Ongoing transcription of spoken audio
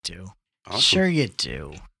do. Awesome. Sure you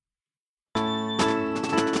do.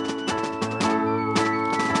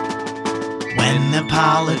 When the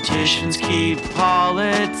politicians keep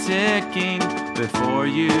politicking before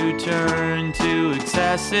you turn to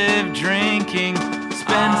excessive drinking.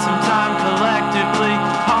 Spend some time collectively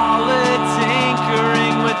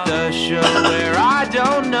politinkering with the show where I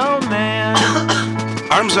don't know, man.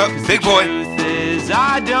 Arms up, big boy. Truth is,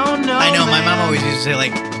 I don't know. I know, my mom man. always used to say,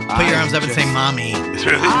 like, put your arms up and say mommy.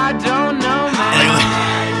 I don't know, man.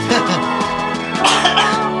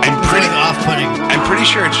 I'm pretty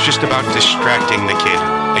sure it's just about distracting the kid.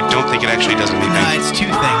 I don't think it actually does anything. No, it's two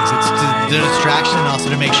things. It's the distraction and also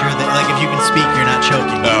to make sure that, like, if you can speak, you're not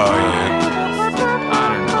choking. Oh, yeah.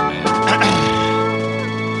 I don't know,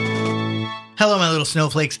 man. Hello, my little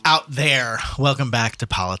snowflakes out there. Welcome back to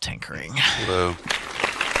Politinkering. Hello.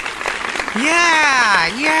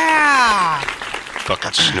 Yeah.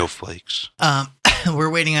 Fucking snowflakes. We're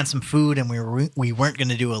waiting on some food, and we weren't going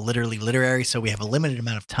to do a literary, so we have a limited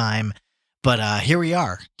amount of time. But here we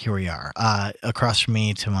are. Across from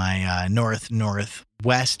me to my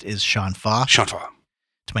northwest is Sean Faw. To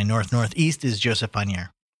my northeast is Joseph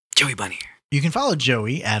Bonnier. Joey Bonnier. You can follow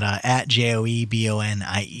Joey at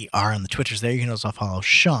JoeyBonnier on the Twitters there. You can also follow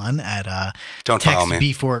Sean at Don't follow me.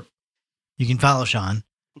 B4. You can follow Sean.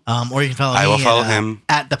 Or you can follow me. I will follow him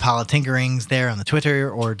at the Politinkerings there on the Twitter,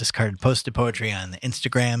 or Discarded Posted Poetry on the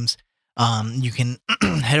Instagrams. You can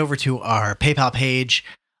head over to our PayPal page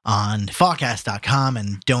on fawcast.com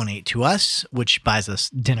and donate to us, which buys us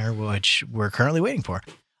dinner, which we're currently waiting for.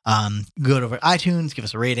 Go over to iTunes, give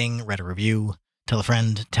us a rating, write a review, tell a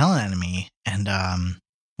friend, tell an enemy, and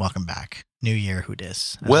welcome back. New year, who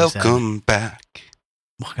dis? Welcome back.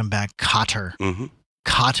 Welcome back, Cotter. Mm-hmm.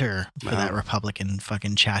 Cotter for Wow. that Republican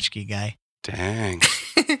fucking Chachki guy. Dang.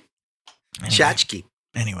 Chachki.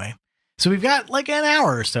 Anyway, so we've got like an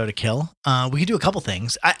hour or so to kill. We could do a couple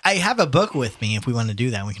things. I have a book with me if we want to do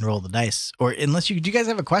that. We can roll the dice. Or unless do you guys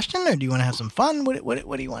have a question, or do you want to have some fun? What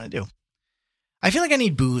do you want to do? I feel like I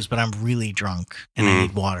need booze, but I'm really drunk and I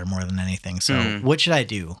need water more than anything. So what should I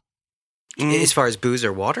do? As far as booze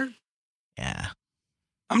or water? Yeah.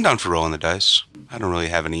 I'm down for rolling the dice. I don't really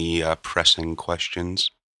have any pressing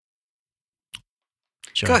questions.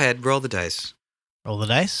 Sure. Go ahead, roll the dice. Roll the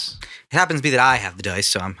dice. It happens to be that I have the dice,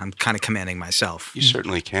 so I'm kind of commanding myself. You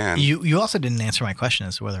certainly can. You also didn't answer my question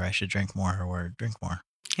as to whether I should drink more or drink more.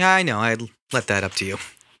 Yeah, I know. I'd let that up to you.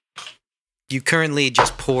 You currently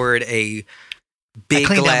just poured a big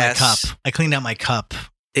glass. I cleaned out my cup.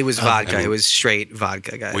 It was vodka. I mean, it was straight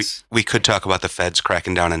vodka, guys. We could talk about the feds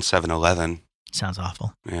cracking down in 7-Eleven. Sounds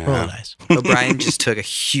awful. Yeah. Roll the dice. O'Brien just took a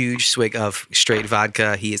huge swig of straight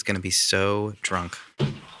vodka. He is going to be so drunk.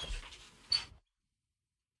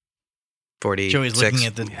 46. Joey's looking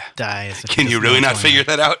at the die. Can you really not figure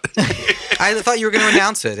that out? I thought you were going to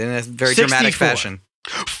announce it in a very dramatic 64. fashion.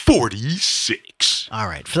 46. All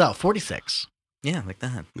right. So 46. Yeah, like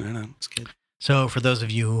that. I don't know. That's good. So for those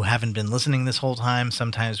of you who haven't been listening this whole time,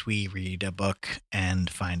 sometimes we read a book and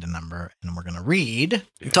find a number, and we're going to read.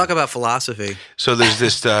 Talk about philosophy. So there's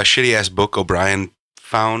this shitty ass book O'Brien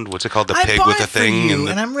found. What's it called? The I Pig bought with a it for Thing. you,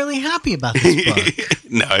 and I'm really happy about this book.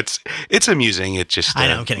 No, it's amusing. It just I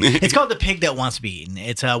know, I'm kidding. It's called The Pig That Wants to Be Eaten.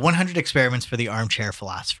 It's 100 Experiments for the Armchair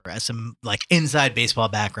Philosopher. As some like inside baseball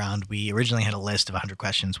background, we originally had a list of 100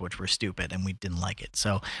 questions which were stupid, and we didn't like it.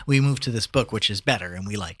 So we moved to this book, which is better, and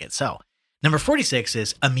we like it. So number 46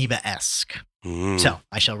 is Amoeba-esque. So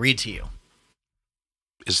I shall read to you.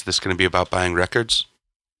 Is this going to be about buying records?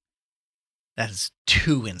 That is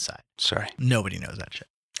too inside. Sorry. Nobody knows that shit.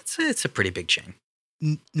 It's a pretty big chain.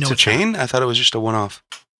 No, It's a chain? I thought it was just a one-off.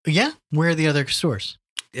 Yeah? Where are the other stores?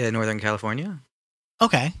 Northern California?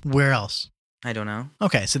 Okay. Where else? I don't know.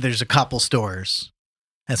 Okay, so there's a couple stores.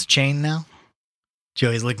 That's a chain now?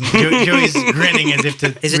 Joey's looking. Joey's grinning as if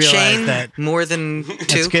to Is a realize chain that. more than two?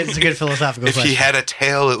 That's good. It's a good philosophical If question. he had a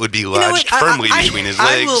tail, it would be You know lodged what? firmly between his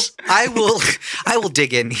legs. I will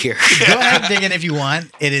dig in here. Go ahead and dig in if you want.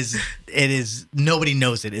 It is. Nobody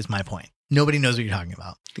knows it. Is my point. Nobody knows what you're talking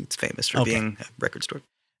about. It's famous for being a record store.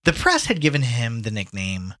 The press had given him the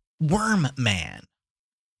nickname Worm Man,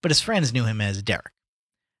 but his friends knew him as Derek.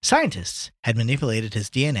 Scientists had manipulated his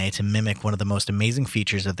DNA to mimic one of the most amazing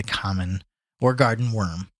features of the common or garden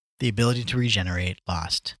worm, the ability to regenerate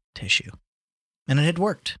lost tissue. And it had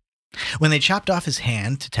worked. When they chopped off his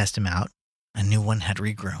hand to test him out, a new one had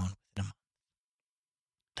regrown within a month.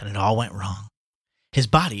 Then it all went wrong. His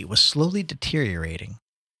body was slowly deteriorating.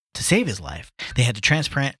 To save his life, they had to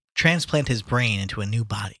transplant his brain into a new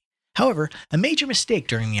body. However, a major mistake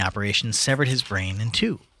during the operation severed his brain in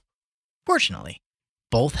two. Fortunately,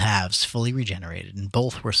 both halves fully regenerated, and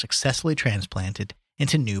both were successfully transplanted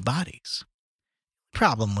into new bodies. The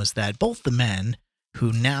problem was that both the men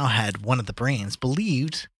who now had one of the brains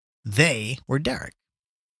believed they were Derek.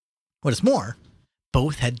 What is more,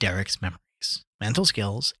 both had Derek's memories, mental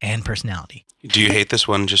skills, and personality. Do you hate this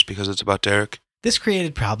one just because it's about Derek? This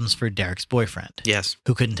created problems for Derek's boyfriend. Yes.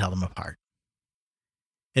 Who couldn't tell them apart.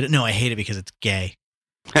 No, I hate it because it's gay.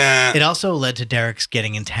 It also led to Derek's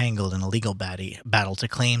getting entangled in a legal battle to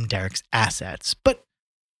claim Derek's assets. But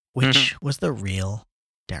which was the real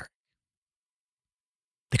Derek?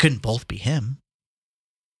 They couldn't both be him.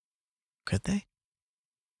 Could they?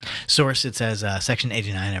 Source, it says, Section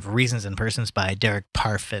 89 of Reasons and Persons by Derek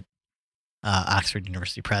Parfit, Oxford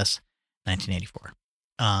University Press, 1984.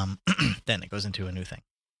 Then it goes into a new thing.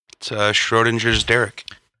 It's Schrodinger's Derek.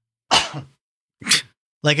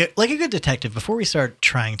 Like a good detective, before we start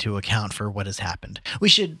trying to account for what has happened, we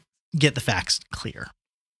should get the facts clear.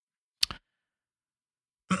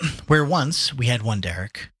 Where once we had one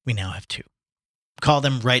Derek, we now have two. Call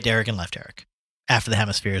them right Derek and left Derek, after the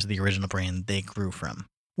hemispheres of the original brain they grew from,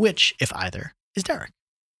 which, if either, is Derek.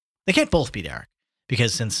 They can't both be Derek,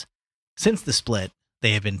 because since the split,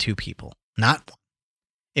 they have been two people, not one.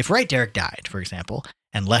 If right Derek died, for example,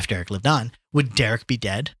 and left Derek lived on, would Derek be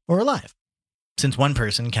dead or alive? Since one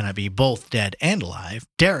person cannot be both dead and alive,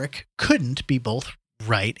 Derek couldn't be both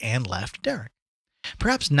right and left Derek.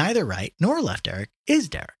 Perhaps neither right nor left Derek is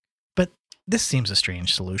Derek, but this seems a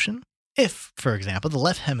strange solution. If, for example, the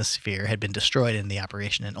left hemisphere had been destroyed in the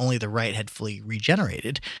operation and only the right had fully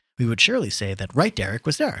regenerated, we would surely say that right Derek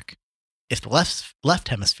was Derek. If the left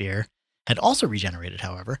hemisphere had also regenerated,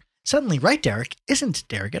 however, suddenly right Derek isn't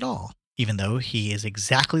Derek at all, even though he is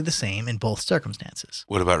exactly the same in both circumstances.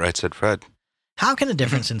 What about Right Said Fred? How can a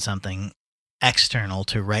difference in something external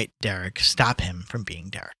to right Derek stop him from being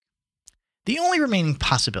Derek? The only remaining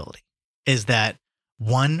possibility is that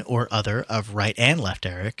one or other of right and left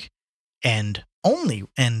Derek and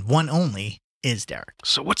one only is Derek.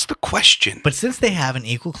 So what's the question? But since they have an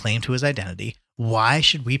equal claim to his identity, why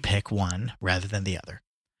should we pick one rather than the other?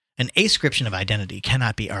 An ascription of identity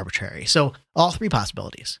cannot be arbitrary, so all three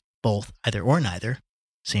possibilities, both, either or neither,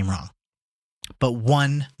 seem wrong. But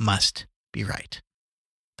one must be right.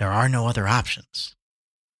 There are no other options.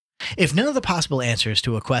 If none of the possible answers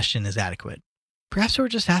to a question is adequate, perhaps we're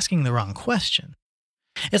just asking the wrong question.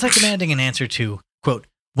 It's like demanding an answer to, quote,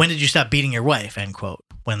 when did you stop beating your wife, end quote,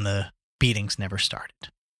 when the beatings never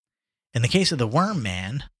started. In the case of the worm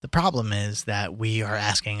man, the problem is that we are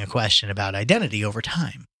asking a question about identity over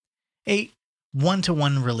time, a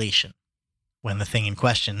one-to-one relation, when the thing in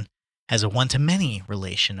question has a one-to-many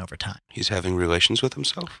relation over time. He's having relations with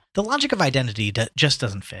himself? The logic of identity just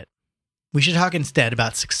doesn't fit. We should talk instead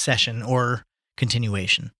about succession or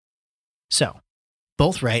continuation. So,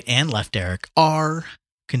 both right and left Derek are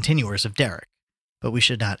continuers of Derek, but we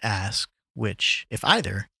should not ask which, if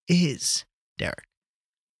either, is Derek.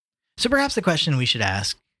 So perhaps the question we should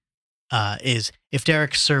ask is if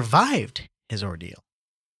Derek survived his ordeal.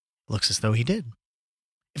 Looks as though he did.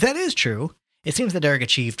 If that is true, it seems that Derek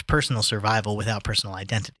achieved personal survival without personal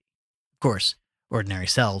identity. Of course, ordinary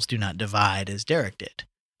cells do not divide as Derek did.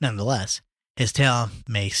 Nonetheless, his tale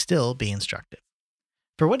may still be instructive.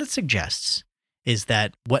 For what it suggests is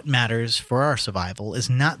that what matters for our survival is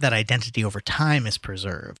not that identity over time is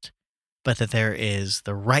preserved, but that there is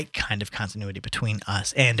the right kind of continuity between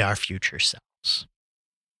us and our future selves.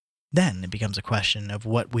 Then it becomes a question of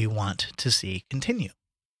what we want to see continue.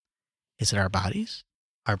 Is it our bodies,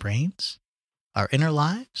 our brains, our inner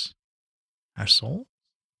lives, our soul?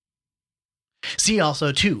 See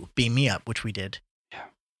also 2, Beam Me Up, which we did.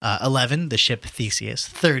 11, The Ship Theseus.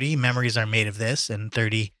 30, Memories Are Made of This. And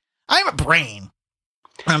 30, I'm a Brain.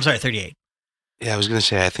 I'm sorry, 38. Yeah, I was going to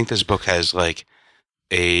say, I think this book has like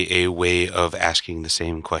a way of asking the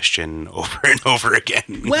same question over and over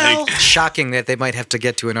again. Well, shocking that they might have to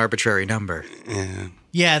get to an arbitrary number.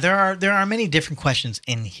 Yeah, there are many different questions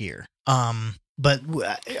in here. But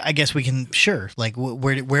I guess we can, sure. Like,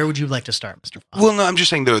 where would you like to start, Mr. Fox? Well, no, I'm just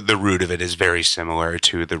saying the root of it is very similar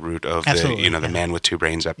to the root of the Man with Two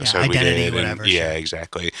Brains episode identity, we did. Whatever. Yeah, sure.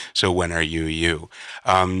 Exactly. So when are you?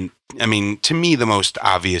 I mean, to me, the most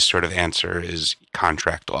obvious sort of answer is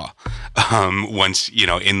contract law. Once,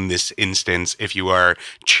 in this instance, if you are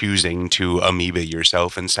choosing to amoeba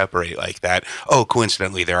yourself and separate like that,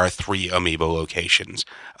 coincidentally, there are 3 amoeba locations.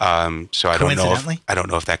 So I don't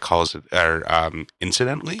know if that calls it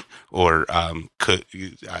incidentally or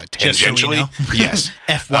tangentially. So yes.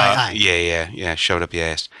 FYI. Yeah. Showed up your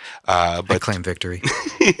ass. But I claim victory.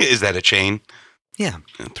 Is that a chain? Yeah.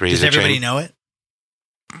 3 Does is a everybody chain? know it?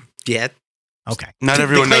 Yeah. Okay. Not So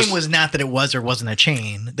everyone the claim knows. was not that it was or wasn't a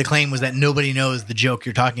chain. The claim was that nobody knows the joke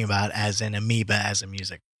you're talking about as an Amoeba as a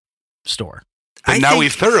music store. But I now think-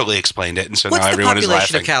 we've thoroughly explained it, and so What's now the everyone is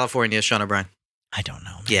population laughing. of California, Sean O'Brien? I don't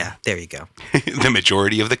know. Man. Yeah, there you go. The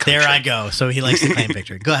majority of the country. There I go. So he likes to claim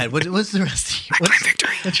victory. Go ahead. What's the rest of you? I claim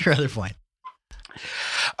victory. What's your other point?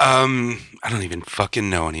 I don't even fucking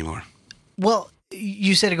know anymore. Well,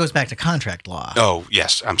 you said it goes back to contract law. Oh,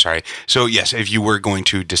 yes. I'm sorry. So, yes, if you were going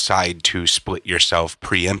to decide to split yourself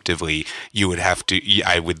preemptively, you would have to,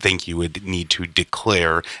 I would think you would need to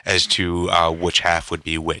declare as to which half would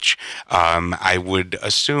be which. I would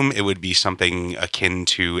assume it would be something akin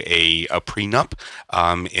to a prenup,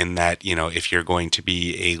 in that, if you're going to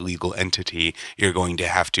be a legal entity, you're going to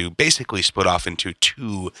have to basically split off into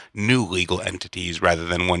two new legal entities rather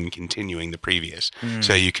than one continuing the previous.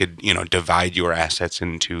 So you could, divide your assets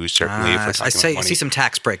into certainly if we're talking about money. I see some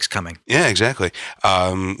tax breaks coming. Yeah, exactly.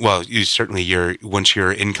 Well, you certainly once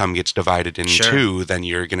your income gets divided in two, then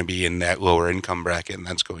you're going to be in that lower income bracket, and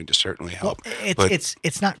that's going to certainly help. Well,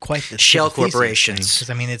 it's not quite the Shell corporations. Because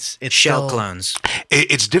I mean, it's Shell still, clones.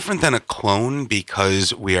 It's different than a clone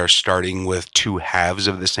because we are starting with two halves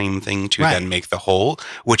of the same thing to Right. then make the whole,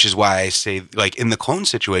 which is why I say, like in the clone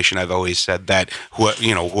situation, I've always said that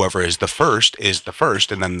whoever is the first,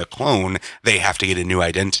 and then the clone, they have to get a new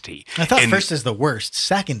identity. I thought And first is the worst,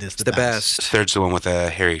 second is the best. third's the one with a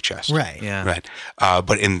hairy chest. Right. Yeah. Right.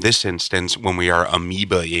 But in this instance, when we are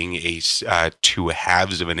amoebaing two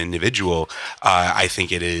halves of an individual, I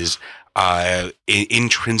think it is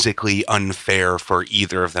intrinsically unfair for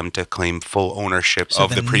either of them to claim full ownership So of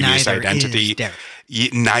the then previous neither identity. is Derek.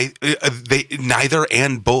 Neither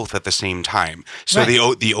and both at the same time. So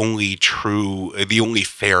Right. the only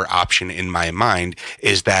fair option in my mind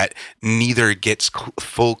is that neither gets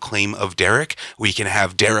full claim of Derek. We can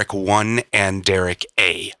have Derek 1 and Derek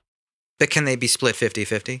A. But can they be split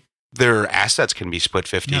 50-50? Their assets can be split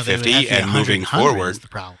 50-50 No, they would have to be and 100, moving 100 forward. is the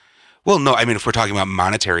problem. Well, no, I mean, if we're talking about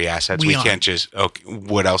monetary assets, we We can't just, okay,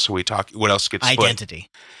 what else are we talking, what else gets split? Identity.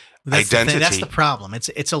 That's the thing. That's Identity. the problem.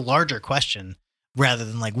 It's a larger question rather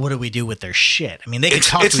than like, what do we do with their shit? I mean, they can It's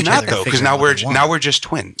talk to each not other though, because because now we're just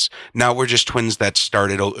twins. Now we're just twins that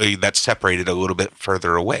separated a little bit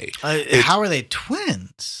further away. How are they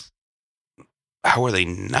twins? How are they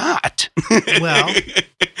not? Well,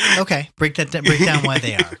 okay, break down why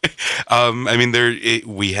they are. I mean,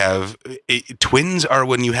 twins are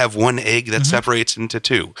when you have one egg that Mhm. separates into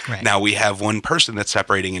two. Right. Now we have one person that's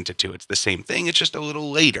separating into two. It's the same thing. It's just a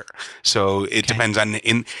little later. So it depends on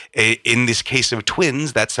in this case of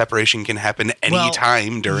twins, that separation can happen any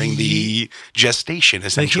time during the gestation.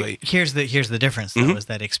 Essentially, Here's the difference though, Mhm. is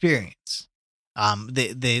that experience.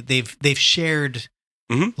 They've shared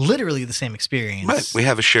literally the same experience. right? We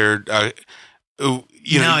have a shared. But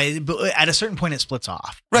at a certain point, it splits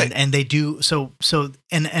off, Right. And they do so.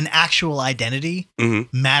 An actual identity Mhm.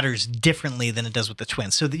 matters differently than it does with the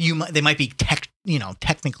twins. So that they might be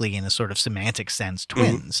technically in a sort of semantic sense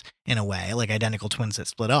twins in a way, like identical twins that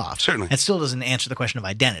split off. Certainly. It still doesn't answer the question of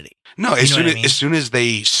identity. No, You know what I mean? as soon as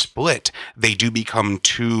they split, they do become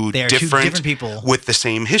two They are different, two different people with the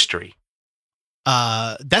same history.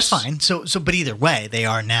 That's fine. So, but either way, they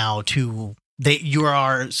are now two. You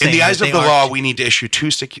are saying In the eyes that of the they law, are we need to issue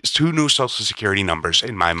two new social security numbers.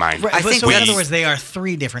 In my mind, Right, I but think so. In we- other words, they are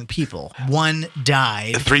three different people. One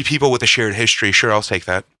died. three people with a shared history. Sure, I'll take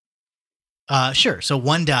that. Sure. So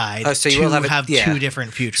one died. Oh, so you two will have two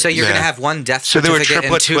different futures. So you're Yeah. going to have one death So there were certificate and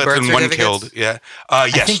triplets two with birth and one certificates? killed. Yeah. I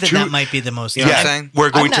Yes. think that might be the most. You know what I'm yeah, saying? we're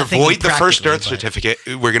going I'm to not thinking void the first birth practically, but- certificate.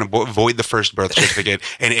 We're going to void the first birth certificate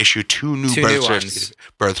and issue two new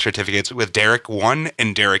birth certificates with Derek 1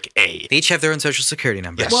 and Derek A. They each have their own social security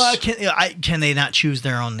number. Yes. Well, can they not choose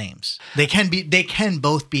their own names? They can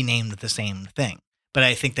both be named the same thing. But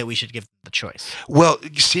I think that we should give them the choice. Well,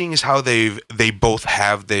 seeing as how they both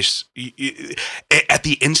have this, at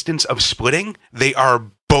the instance of splitting, they are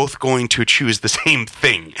both going to choose the same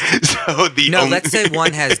thing. So let's say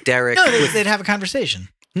one has Derek. No, they'd have a conversation.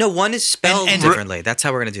 No, one is spelled And- differently. That's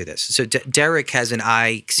how we're going to do this. So Derek has an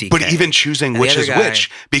I-C-K. But even choosing And which the is other guy- which,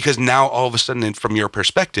 because now all of a sudden, from your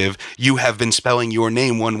perspective, you have been spelling your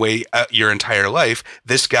name one way your entire life.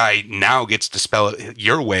 This guy now gets to spell it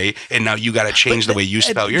your way, and now you got to change the way you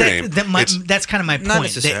spell your name. That's kind of my Not point.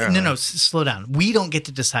 necessarily. Slow down. We don't get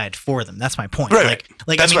to decide for them. That's my point. Right.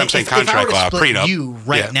 Like That's what I'm saying, If I were contract to law, split prenup. you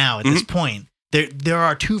right Yeah. now at this point, there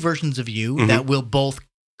are two versions of you that will both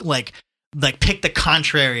like pick the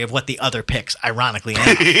contrary of what the other picks, ironically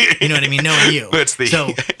enough. You know what I mean? Knowing you.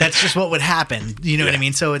 So that's just what would happen. You know what I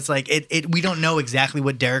mean? So it's like we don't know exactly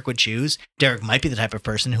what Derek would choose. Derek might be the type of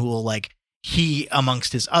person who will like he,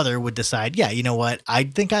 amongst his other, would decide, yeah, you know what? I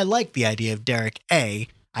think I like the idea of Derek A.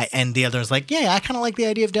 And the other is like, yeah, I kind of like the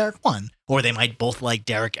idea of Derek 1. Or they might both like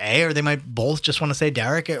Derek A, or they might both just want to say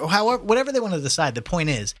Derek, or however, whatever they want to decide. The point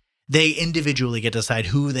is, they individually get to decide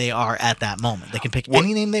who they are at that moment. They can pick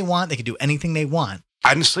any name they want. They can do anything they want.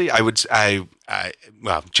 Honestly,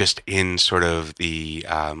 well, just in sort of the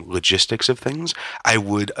logistics of things, I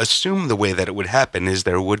would assume the way that it would happen is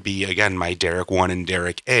there would be, again, my Derek 1 and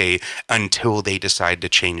Derek A until they decide to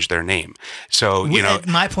change their name. So,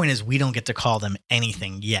 my point is we don't get to call them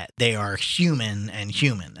anything yet. They are human,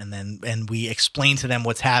 and we explain to them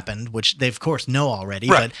what's happened, which they, of course, know already,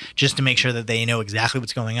 right. But just to make sure that they know exactly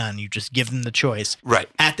what's going on, you just give them the choice. Right.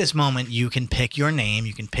 At this moment, you can pick your name,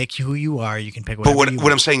 you can pick who you are, you can pick whatever But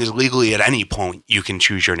what I'm saying is legally at any point you can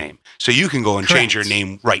choose your name. So you can go and change your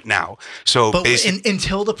name right now. So but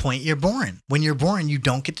until the point you're born. When you're born, you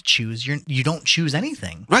don't get to choose you don't choose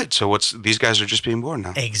anything. Right. So these guys are just being born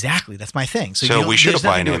now. Exactly. That's my thing. So we should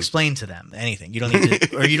apply to explain to them anything. You don't need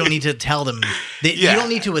to, or you don't need to tell them. You don't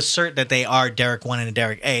need to assert that they are Derek 1 and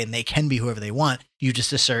Derek A, and they can be whoever they want. You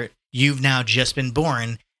just assert you've now just been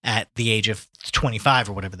born at the age of 25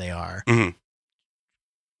 or whatever they are. Mm-hmm.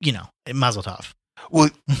 Mazel tov. Well,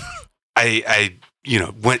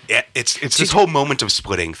 when it's this whole moment of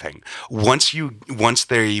splitting thing. Once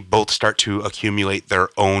they both start to accumulate their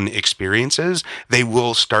own experiences, they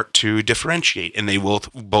will start to differentiate, and they will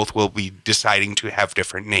both be deciding to have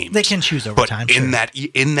different names. They can choose over time. But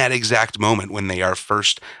in that exact moment when they are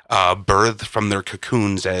first birthed from their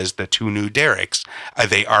cocoons as the two new Dereks,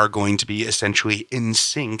 they are going to be essentially in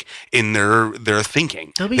sync in their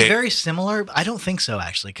thinking. They'll be very similar. I don't think so,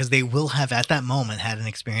 actually, because they will have at that moment had an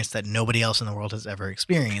experience that nobody else in the world has ever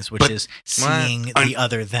experienced, which is seeing the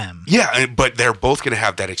other them. Yeah, but they're both going to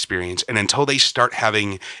have that experience, and until they start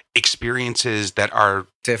having experiences that are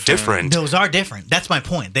different. Those are different. That's my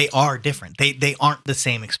point. They are different. They aren't the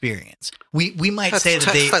same experience. We might say that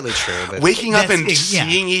that's slightly true. But waking up and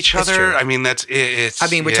seeing each other. I mean, that's it's. I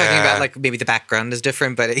mean, we're talking about like maybe the background is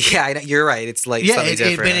different, but you're right. It's like slightly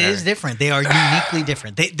different. But it is different. They are uniquely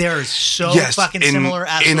different. They are so fucking similar,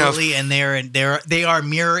 absolutely, and they are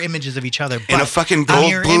mirror images of each other. But in a fucking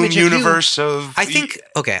Goldblum universe of. I think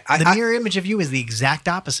the mirror image of you is the exact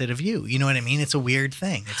opposite of you. You know what I mean? It's a weird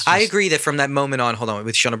thing. I agree that from that moment on. Hold on,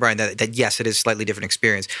 with Sean O'Brien, that yes, it is slightly different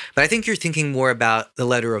experience. But I think you're thinking more about the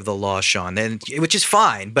letter of the law, Sean, which is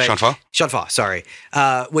fine. But Sean Fa, sorry.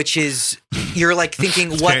 Which is you're like thinking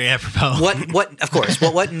what very apropos. What of course.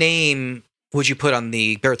 What name would you put on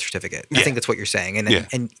the birth certificate? I think that's what you're saying.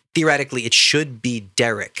 And theoretically, it should be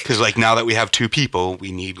Derek. Because like now that we have two people,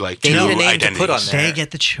 we need like two identities. Name to put on there. They get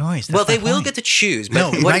the choice. Well, they will get to choose.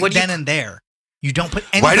 But right then and there. You don't put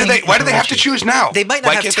anything. Why do they have to choose now? They might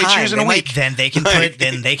not have time. Why can't they choose in a week? Then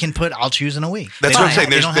they can put. I'll choose in a week. That's what I'm saying.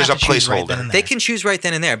 There's a placeholder. They can choose right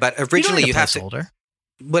then and there, but originally you have to.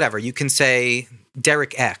 Whatever you can say,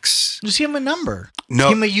 Derek X. Just give him a number. No,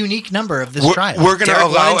 give him a unique number of this trial. We're going to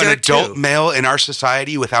allow an adult male in our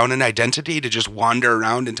society without an identity to just wander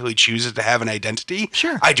around until he chooses to have an identity.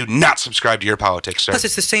 Sure. I do not subscribe to your politics, sir. Plus,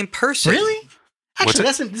 it's the same person. Really? Actually,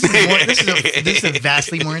 this is a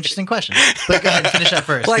vastly more interesting question. But go ahead and finish that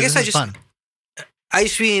first. Well, I guess I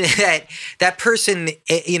just mean that person,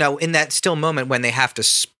 in that still moment when they have to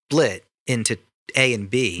split into A and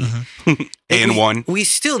B, A and 1. We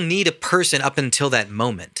still need a person up until that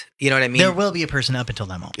moment. You know what I mean? There will be a person up until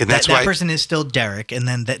that moment. And that person is still Derek, and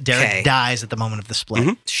then Derek dies at the moment of the split.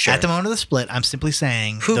 Mm-hmm. Sure. At the moment of the split, I'm simply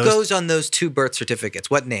saying who goes on those two birth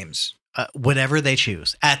certificates? What names? Whatever they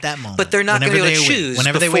choose at that moment. But they're not going to be able to choose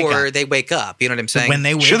before they wake up. You know what I'm saying? When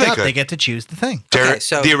they wake up, they get to choose the thing.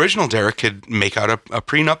 The original Derek could make out a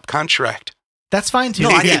prenup contract. That's fine too.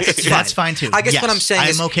 That's fine too. I guess what I'm saying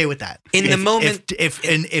is I'm okay with that. In the moment,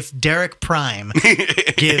 if Derek Prime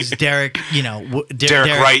gives Derek,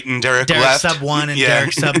 Derek Right and Derek Left, sub 1 and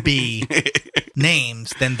Derek sub B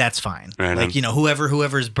names, then that's fine. Right like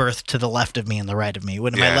whoever's birthed to the left of me and the right of me,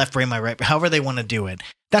 my left brain, my right, however they want to do it,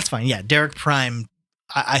 that's fine. Yeah, Derek Prime,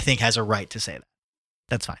 I think has a right to say that.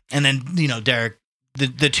 That's fine. And then Derek.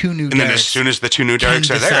 The two new Dereks. And then as soon as the two new Dereks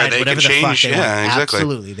are there, they can change. Yeah, exactly.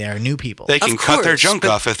 Absolutely. They are new people. They can cut their junk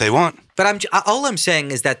off if they want. But all I'm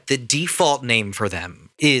saying is that the default name for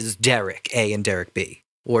them is Derek A and Derek B.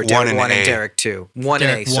 Or Derek 1 and Derek 2. 1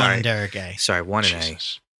 and A, sorry. 1 and Derek A. Sorry, 1 and A.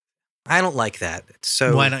 I don't like that.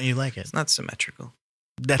 So why don't you like it? It's not symmetrical.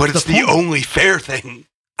 But it's the only fair thing.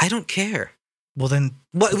 I don't care. Well, then...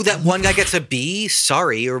 that one guy gets a B?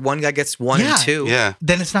 Sorry. Or one guy gets 1 and 2? Yeah.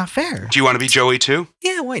 Then it's not fair. Do you want to be Joey too?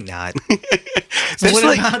 Yeah, why not?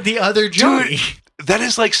 What about the other Joey? That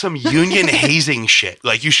is like some union hazing shit.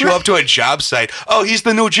 Like you show up to a job site. Oh, he's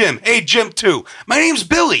the new Jim. Hey, Jim 2. My name's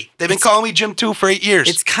Billy. They've been calling me Jim 2 for 8 years.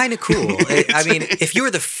 It's kind of cool. I mean, if you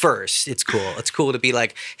were the first, it's cool. It's cool to be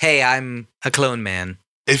like, hey, I'm a clone man.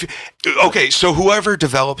 So whoever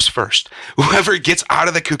develops first, whoever gets out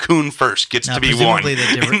of the cocoon first gets to be one. Presumably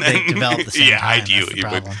they develop the same time. Ideally. That's the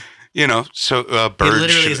problem. Bird it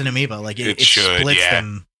literally is an amoeba. Like it splits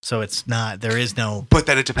them. So it's not, there is no. But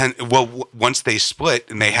then it depends. Well, once they split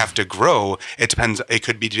and they have to grow, it depends. It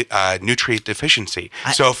could be nutrient deficiency.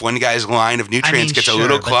 So if one guy's line of nutrients gets a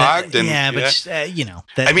little clogged, that's an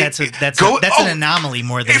anomaly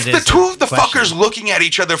more than it is. If the two of the fuckers looking at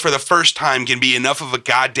each other for the first time can be enough of a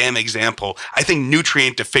goddamn example, I think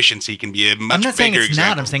nutrient deficiency can be a much bigger example. I'm not saying it's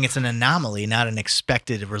not. I'm saying it's an anomaly, not an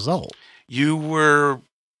expected result.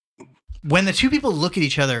 When the two people look at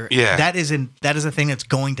each other, that is a thing that's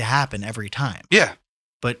going to happen every time. Yeah.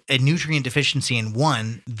 But a nutrient deficiency in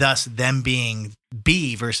one, thus them being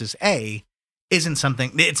B versus A, isn't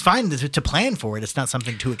something. It's fine to plan for it. It's not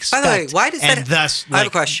something to expect. By the way, why does that? And thus, I have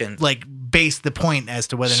a question. Like base the point as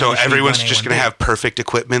to whether. So everyone's just going to have perfect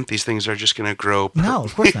equipment. These things are just going to grow. No,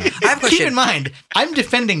 of course not. I have a question. Keep in mind, I'm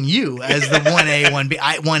defending you as the 1A, 1B,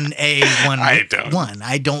 1A, 1.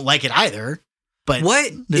 I don't like it either. But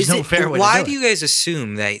there's no fair way to do it. Why do you guys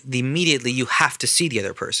assume that immediately you have to see the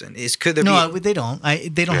other person? No, they don't.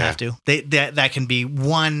 They don't have to. That can be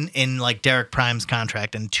one in like Derek Prime's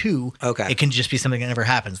contract, and two, it can just be something that never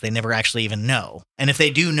happens. They never actually even know. And if they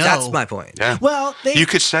do know, that's my point. Yeah. Well, you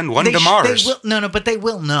could send one to Mars. But they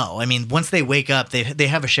will know. I mean, once they wake up, they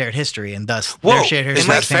have a shared history, and thus their shared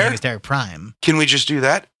history is the same as Derek Prime. Can we just do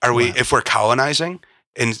that? If we're colonizing?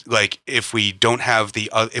 And like, if we don't have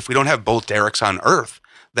both Derek's on Earth,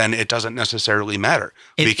 then it doesn't necessarily matter.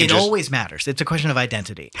 It always matters. It's a question of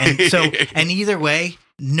identity. And so, and either way,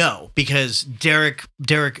 no, because Derek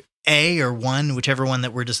A or 1, whichever one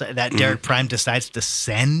that Derek Prime decides to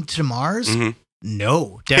send to Mars. Mm-hmm.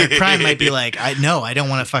 No, Derek Prime might be like, I don't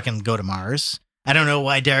want to fucking go to Mars. I don't know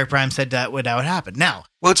why Derek Prime said that would happen. Now,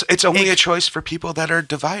 well, it's only a choice for people that are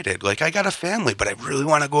divided. Like, I got a family, but I really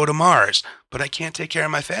want to go to Mars, but I can't take care of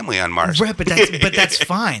my family on Mars. Right, but that's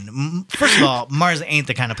fine. First of all, Mars ain't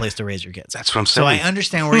the kind of place to raise your kids. That's what I'm saying. So I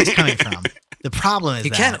understand where he's coming from. The problem is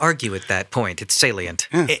you can't argue with that point. It's salient.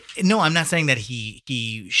 Yeah. No, I'm not saying that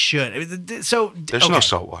he should. So there's no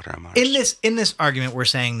salt water on Mars. In this argument, we're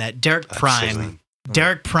saying that Derek Prime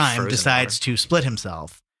decides to split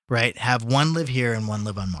himself. Right, have one live here and one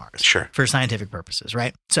live on Mars. Sure, for scientific purposes,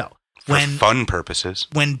 right? So for fun purposes,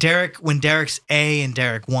 when Derek's A and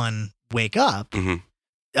Derek 1 wake up,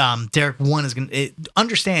 Derek 1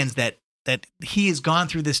 understands that he has gone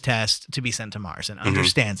through this test to be sent to Mars and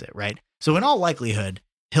understands it, right? So in all likelihood,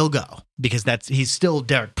 he'll go because he's still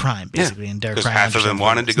Derek Prime basically, and Derek Prime. Because half of them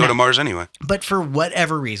wanted to go to Mars anyway. But for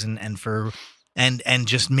whatever reason, and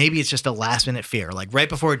just maybe it's just a last minute fear, like right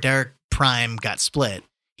before Derek Prime got split.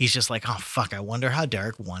 He's just like, oh, fuck, I wonder how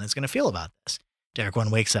Derek 1 is going to feel about this. Derek 1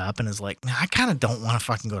 wakes up and is like, I kind of don't want to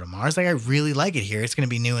fucking go to Mars. Like, I really like it here. It's going to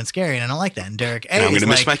be new and scary, and I don't like that. And Derek A I'm going to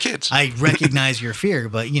miss like, my kids. I recognize your fear,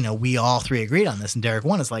 but, we all three agreed on this. And Derek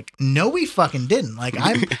 1 is like, no, we fucking didn't. Like,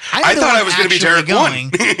 I thought I was going to be Derek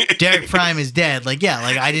 1. Derek Prime is dead. Like, yeah,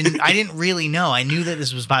 like I didn't really know. I knew that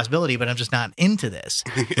this was a possibility, but I'm just not into this,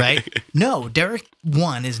 right? No, Derek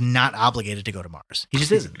 1 is not obligated to go to Mars. He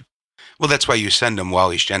just isn't. Well, that's why you send him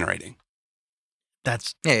while he's generating.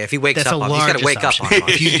 If he wakes up, he's got to wake up on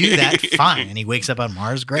Mars. If you do that, fine. And he wakes up on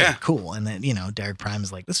Mars, great, cool. And then, Derek Prime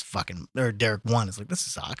is like, or Derek 1 is like, this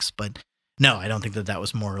sucks. But no, I don't think that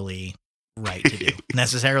was morally right to do,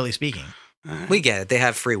 necessarily speaking. We get it. They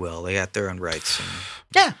have free will. They got their own rights.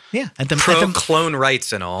 And yeah. Clone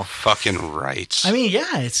rights and all. Fucking rights. I mean,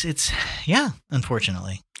 yeah, it's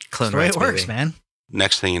unfortunately. Clone rights, it works, man.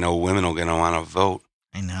 Next thing you know, women are going to want to vote.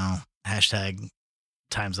 I know. #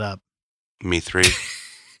 time's up. Me 3.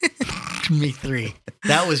 Me 3.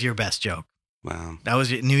 That was your best joke. Wow. That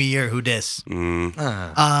was your New Year. Who dis?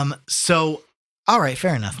 So, all right,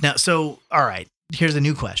 fair enough. Now, all right. Here's a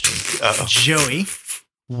new question. Joey,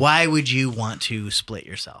 why would you want to split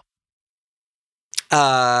yourself?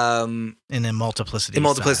 In a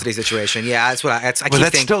multiplicity situation. Yeah, that's what I keep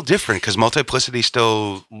that's still different because multiplicity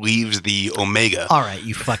still leaves the omega. All right,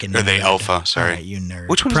 you fucking nerd. Or the alpha, sorry. All right, you nerd.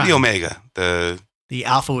 Which one's the omega? The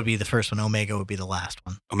alpha would be the first one. Omega would be the last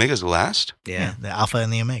one. Omega's the last? Yeah, the alpha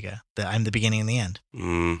and the omega. I'm the beginning and the end.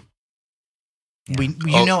 Mm.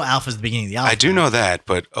 Yeah. Know alpha's the beginning of the alpha. I do know that,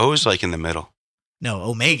 but O is like in the middle. No,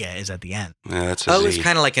 omega is at the end. Yeah, that's a O Z. is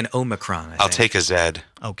kind of like an omicron. I'll take a Z.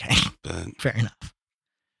 Okay, fair enough.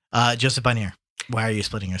 Joseph Bonnier, why are you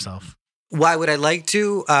splitting yourself? Why would I like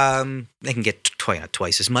to? I can get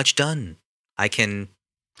twice as much done. I can.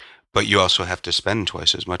 But you also have to spend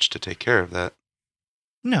twice as much to take care of that.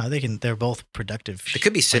 No, they're both productive. There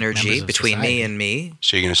could be synergy between me and me.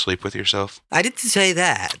 So you're going to sleep with yourself? I didn't say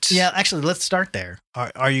that. Yeah, actually, let's start there.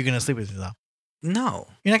 Are you going to sleep with yourself? No.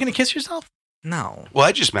 You're not going to kiss yourself? No. Well,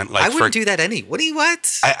 I just meant like I wouldn't do that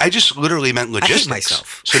What? I just literally meant logistics. I hate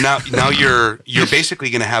myself. So now you're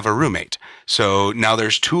basically going to have a roommate. So now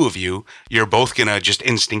there's two of you. You're both going to just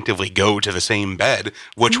instinctively go to the same bed.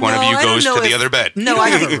 Which one of you goes to the other bed? No, I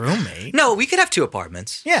have a roommate. No, we could have 2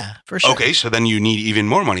 apartments. Yeah, for sure. Okay, so then you need even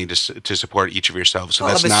more money to support each of yourselves. So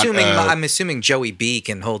that's I'm assuming Joey B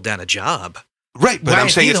can hold down a job. Right, but I'm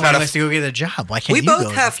saying it's not has to go get a job. Why can't we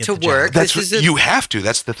both have to work? You have to.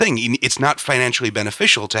 That's the thing. It's not financially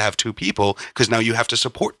beneficial to have 2 people because now you have to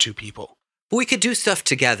support 2 people. But we could do stuff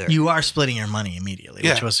together. You are splitting your money immediately,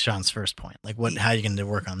 which was Sean's first point. Like, how are you going to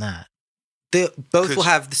work on that? They both will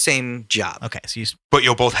have the same job. Okay, so but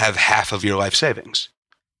you'll both have half of your life savings.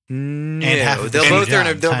 No, they'll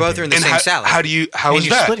both earn the same salary. How is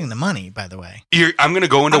you're that? splitting the money, by the way. I'm going to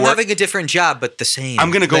go into work. I'm having a different job, but the same.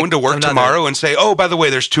 I'm going to go into work tomorrow and say, oh, by the way,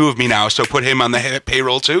 there's 2 of me now, so put him on the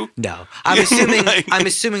payroll too? No. I'm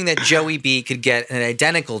assuming that Joey B could get an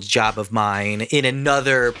identical job of mine in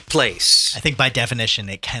another place. I think by definition,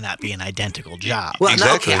 it cannot be an identical job. Well,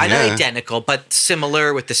 exactly, I know identical, but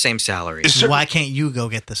similar with the same salary. Why can't you go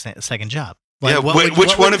get the second job? Like,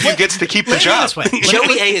 which one of you gets to keep the job?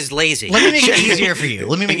 Joey A is lazy. Let me make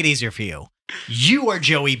it easier for you. You are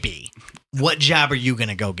Joey B. What job are you going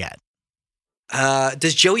to go get?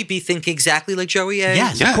 Does Joey B think exactly like Joey A?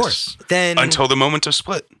 Yes, of course. Then until the moment of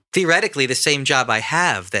split. Theoretically, the same job I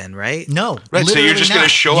have then, right? No. Right, so you're just going to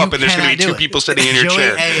show up and there's going to be 2 people sitting in your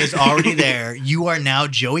chair. Joey A is already there. You are now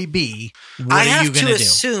Joey B. What I are you going to do? I have to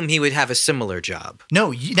assume he would have a similar job.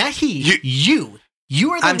 No, not he. You.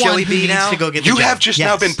 You are the one Joey who B needs now? to go get the job. job. You have just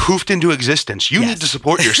now been poofed into existence. You need to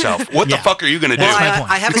support yourself. What the fuck are you going to do?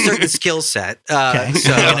 I have a certain skill set. So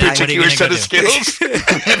a particular set of skills?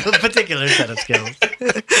 A particular set of skills.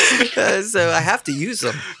 So I have to use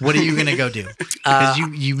them. What are you going to go do? Because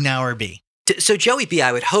you now are B. So Joey B,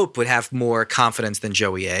 I would hope, would have more confidence than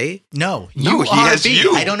Joey A. No, he has B.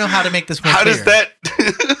 you. I don't know how to make this more clear. How does that...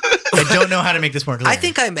 I don't know how to make this more clear. I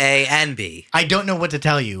think I'm A and B. I don't know what to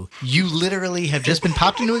tell you. You literally have just been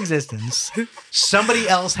popped into existence. Somebody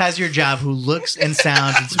else has your job who looks and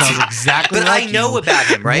sounds and smells exactly like you. But I know about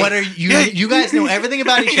him, right? What are you? You guys know everything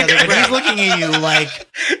about each other, but he's looking at you like,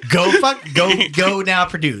 go now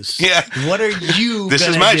produce. Yeah. What are you? This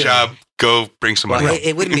is my job. Go bring some money. Well,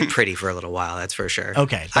 it wouldn't be pretty for a little while, that's for sure.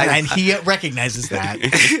 Okay. And he recognizes that.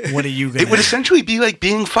 What are you going to do? It would essentially be like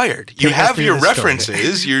being fired. You have your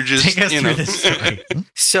references. You're just, Take us through this story.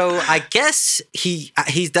 So I guess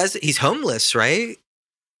he's homeless, right?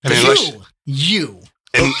 You.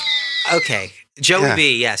 Okay. Joey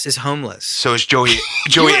B, yes, is homeless. So is Joey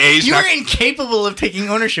A's You're incapable of taking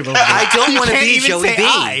ownership of that. I don't want to be Joey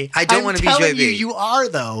B. I don't want to be Joey B. You are,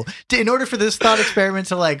 though. In order for this thought experiment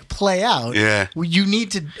to play out, you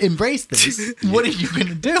need to embrace this. What are you going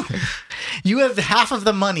to do? You have half of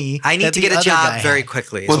the money. I need to get a job very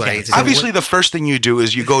quickly. Obviously, the first thing you do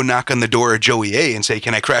is you go knock on the door of Joey A and say,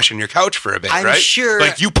 "Can I crash on your couch for a bit?" I'm right? Sure.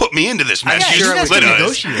 Like you put me into this mess. You guys can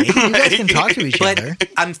negotiate. You guys can talk to each other.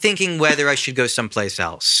 I'm thinking whether I should go someplace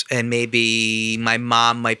else, and maybe my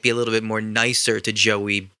mom might be a little bit more nicer to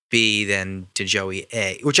Joey B than to Joey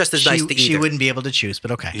A, or just as nice to either. She wouldn't be able to choose,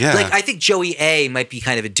 but okay. Yeah. I think Joey A might be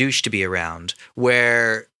kind of a douche to be around,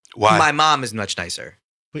 where my mom is much nicer.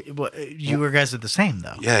 You guys are the same,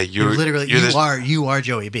 though. Yeah, you are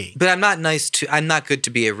Joey B. But I'm not good to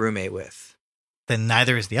be a roommate with. Then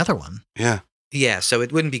neither is the other one. Yeah. Yeah, so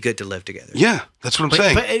it wouldn't be good to live together. Yeah, that's what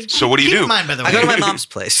I'm saying. So what do you do? Keep in mind, by the way, I go to my mom's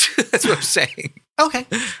place. That's what I'm saying. Okay,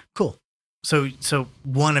 cool. So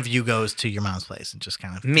one of you goes to your mom's place and just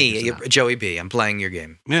kind of Joey B. I'm playing your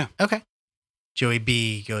game. Yeah. Okay. Joey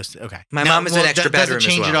B goes to My mom is an extra bedroom as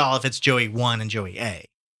well. Doesn't change at all if it's Joey 1 and Joey A.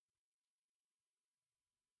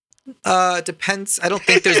 Depends. I don't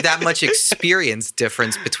think there's that much experience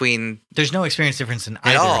difference between. There's no experience difference in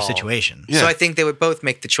either situation. Yeah. So I think they would both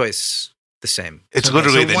make the choice the same. It's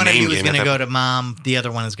literally the name game. One of you is going to go to mom. The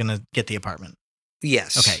other one is going to get the apartment.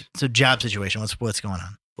 Yes. Okay. So job situation. What's going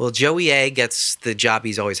on? Well, Joey A gets the job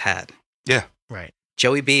he's always had. Yeah. Right.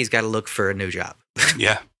 Joey B's got to look for a new job.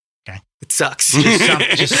 Yeah. Okay. It sucks.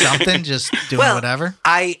 Just something. Just doing whatever.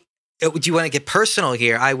 Do you want to get personal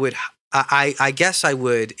here? I guess I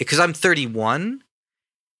would, because I'm 31.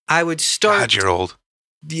 I would start. God, you're old.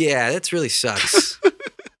 Yeah, that really sucks.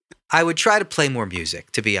 I would try to play more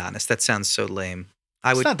music, to be honest. That sounds so lame.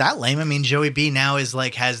 It's not that lame. I mean, Joey B now is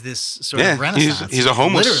like has this sort of renaissance. He's a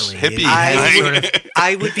homeless hippie.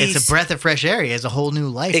 It's a breath of fresh air. He has a whole new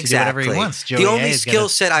life to do whatever he wants. The only skill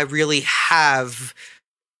set I really have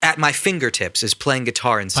at my fingertips is playing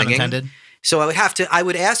guitar and singing. Pun intended. So I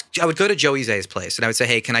would go to Joey Zay's place and I would say,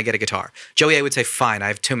 hey, can I get a guitar? Joey A would say, fine, I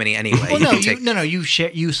have too many anyway. Well,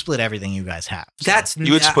 you split everything you guys have. So.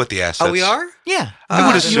 You would split the assets. Oh, we are? Yeah. I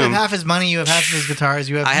would assume. You have half his money, you have half of his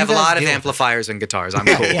guitars. I have a lot of amplifiers and guitars. I'm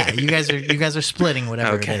cool. Yeah, you guys are splitting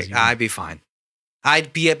whatever it is. I'd be fine.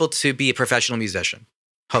 I'd be able to be a professional musician,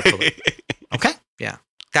 hopefully. Okay. Yeah.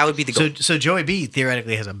 That would be the goal. So Joey B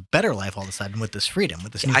theoretically has a better life all of a sudden with this freedom,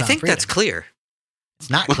 with this newfound freedom. That's clear. It's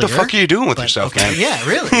not what clear. The fuck are you doing with yourself, man? Yeah,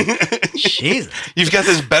 really. Jesus. You've got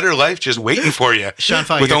this better life just waiting for you. Sean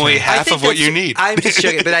Fahey, with only half of what you need. I'm just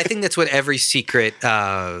joking, but I think that's what every secret,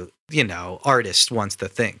 artist wants to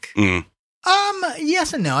think. Mm.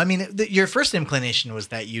 Yes and no. I mean, your first inclination was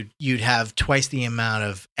that you'd have twice the amount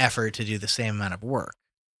of effort to do the same amount of work.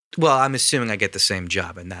 Well, I'm assuming I get the same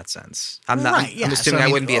job in that sense. I'm assuming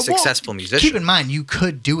I wouldn't be a successful musician. Keep in mind, you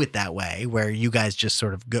could do it that way, where you guys just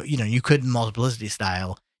sort of go. You could multiplicity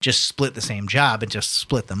style, just split the same job and just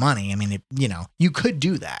split the money. I mean, you could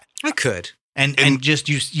do that. I could, and just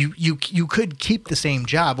you could keep the same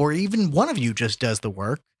job, or even one of you just does the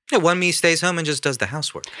work. Yeah, one me stays home and just does the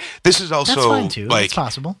housework. This is also that's fine too. It's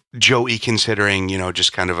possible. Joey considering,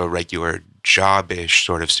 just kind of a regular job-ish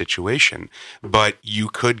sort of situation, but you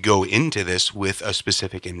could go into this with a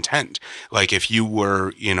specific intent. Like if you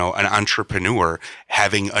were, an entrepreneur,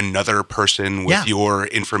 having another person with your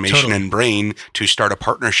information and brain to start a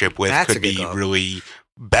partnership with could be really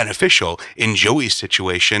beneficial. In Joey's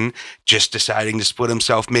situation, just deciding to split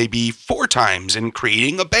himself maybe 4 times and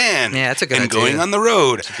creating a band that's a good and idea. going on the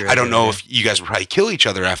road. I don't know if you guys would probably kill each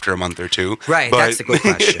other after a month or two. Right, that's the good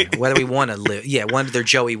question. Whether we want to live. Yeah, one other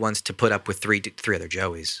Joey wants to put up with three other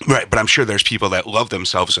Joeys. Right, but I'm sure there's people that love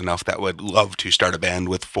themselves enough that would love to start a band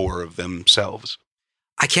with 4 of themselves.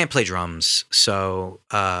 I can't play drums, so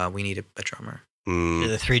we need a drummer.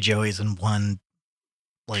 The 3 Joeys and 1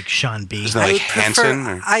 like Sean B. Isn't that like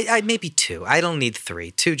Hanson? I maybe 2. I don't need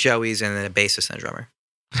 3. 2 Joeys and then a bassist and a drummer.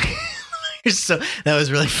 That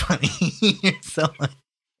was really funny.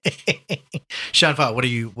 Sean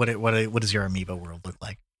Fahey, what does your amoeba world look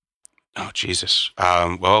like? Oh Jesus.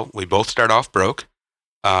 Well, we both start off broke.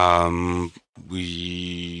 I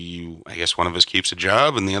guess one of us keeps a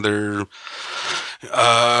job and the other.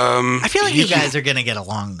 I feel like you guys are gonna get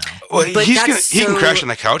along though. Well, he can crash on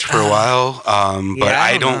the couch for a while. But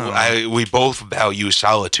I don't. We both value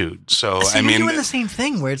solitude. So I mean, you're doing the same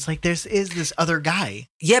thing where it's like is this other guy.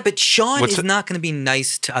 Yeah, but Sean is not going to be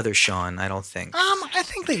nice to other Sean. I don't think. I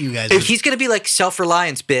think that you guys. He's going to be like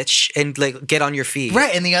self-reliance, bitch, and like get on your feet.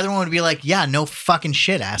 Right, and the other one would be like, yeah, no fucking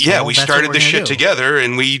shit, asshole. Yeah, we started this shit together,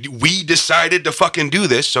 and we decided to fucking do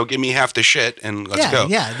this. So give me half the shit, and let's go.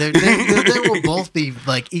 Yeah, they will both be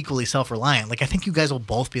like equally self-reliant. Like I think you guys will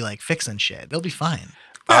both be like fixing shit. They'll be fine.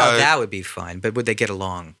 Well, that would be fine, but would they get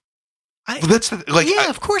along?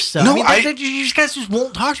 Of course so. No, you guys just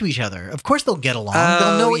won't talk to each other. Of course they'll get along.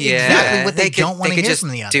 They'll know exactly what they don't want to hear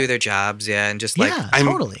from the other. Do their jobs, and just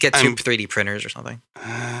totally get 2 3D printers or something.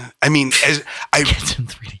 I mean, get some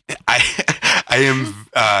 3D. I am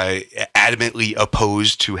adamantly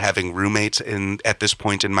opposed to having roommates at this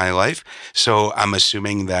point in my life. So I'm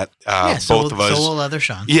assuming that both of us. So will other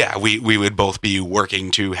Sean. Yeah, we would both be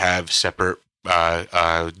working to have separate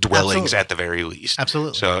dwellings at the very least.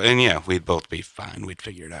 Absolutely. So, and we'd both be fine. We'd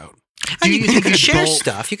figure it out. You could share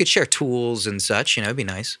stuff. You could share tools and such. It'd be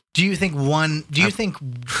nice. Do you think one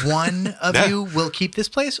of you will keep this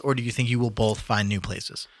place, or do you think you will both find new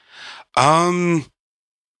places? Yeah,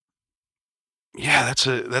 that's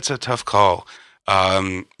a tough call.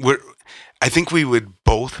 I think we would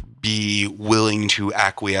both be willing to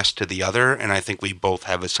acquiesce to the other, and I think we both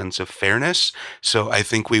have a sense of fairness. So I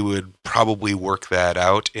think we would probably work that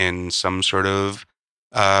out in some sort of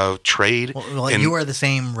trade. Well, you are the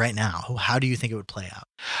same right now. How do you think it would play out?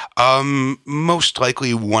 Most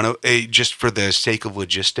likely just for the sake of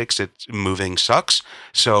logistics, moving sucks.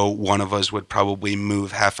 So one of us would probably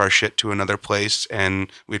move half our shit to another place,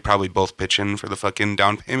 and we'd probably both pitch in for the fucking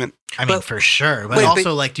down payment. I mean, for sure. But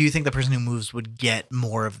also, do you think the person who moves would get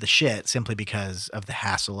more of the shit simply because of the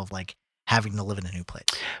hassle of having to live in a new place?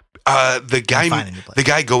 The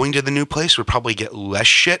guy going to the new place would probably get less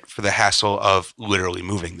shit for the hassle of literally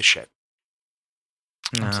moving the shit.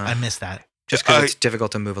 I missed that. Just because it's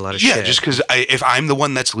difficult to move a lot of shit. Yeah, just because if I'm the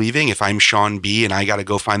one that's leaving, if I'm Sean B and I got to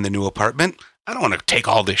go find the new apartment, I don't want to take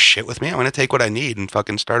all this shit with me. I'm going to take what I need and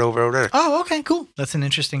fucking start over there. Oh, okay, cool. That's an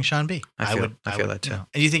interesting Sean B. I feel that too.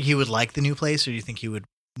 Do you think he would like the new place, or do you think he would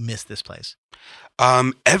miss this place?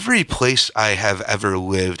 Every place I have ever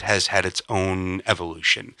lived has had its own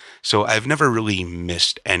evolution. So I've never really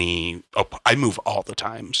missed any. I move all the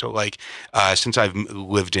time. So like, since I've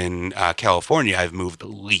lived in California, I've moved the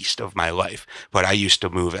least of my life, but I used to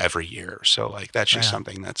move every year. So like, that's just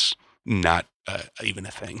something that's not even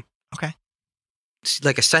a thing. Okay.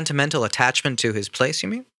 Like a sentimental attachment to his place, you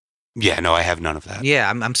mean? Yeah, no, I have none of that. Yeah,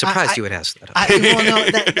 I'm surprised you would ask that.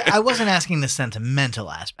 I wasn't asking the sentimental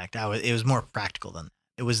aspect. It was more practical than that.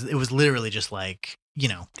 It was literally just like,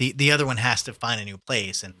 the other one has to find a new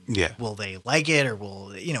place, and will they like it, or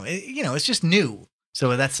will it's just new.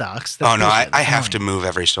 So that sucks. I have to move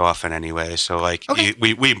every so often anyway. So like,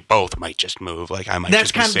 we both might just move. Like I might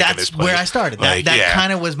just be sick of this place. Where I started. That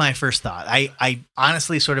kind of was my first thought. I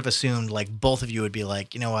honestly sort of assumed like both of you would be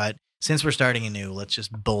like, you know what? Since we're starting anew, let's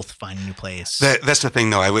just both find a new place. That's the thing,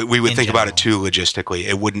 though. We would think about it too logistically.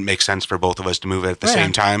 It wouldn't make sense for both of us to move at the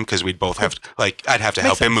same time because we'd both have I'd have to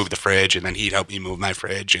help him move the fridge, and then he'd help me move my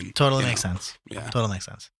fridge. And totally makes sense. Yeah, totally makes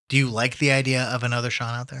sense. Do you like the idea of another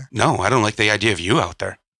Sean out there? No, I don't like the idea of you out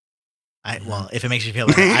there. Well, if it makes you feel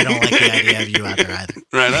better, I don't like the idea of you out there either.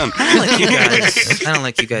 Right on. I don't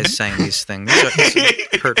like you guys saying these things. These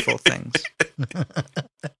are hurtful things.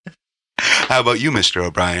 How about you, Mr.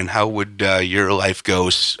 O'Brien? How would your life go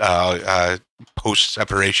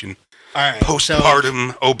post-separation? All right.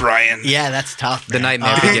 Postpartum O'Brien. Yeah, that's tough, man. The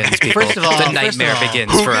nightmare begins, people. First of all, the nightmare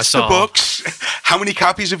begins who for gets us the all. books? How many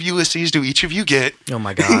copies of Ulysses do each of you get? Oh,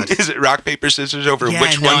 my God. Is it rock, paper, scissors over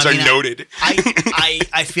which ones are noted?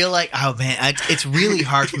 I feel like, oh, man, it's really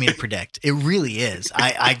hard for me to predict. It really is.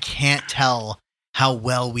 I can't tell how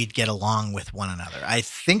well we'd get along with one another. I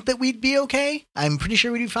think that we'd be okay. I'm pretty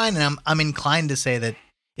sure we'd be fine. And I'm inclined to say that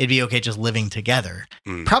it'd be okay just living together.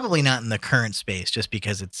 Probably not in the current space, just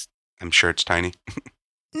because I'm sure it's tiny.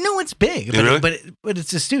 No, it's big, really? but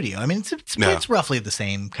it's a studio. I mean, it's roughly the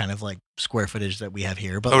same kind of like square footage that we have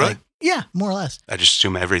here. But really? Yeah, more or less. I just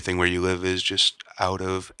assume everything where you live is just out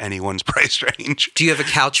of anyone's price range. Do you have a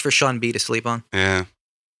couch for Sean B to sleep on? Yeah.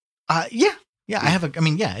 Yeah. Yeah, I have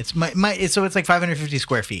it's so it's like 550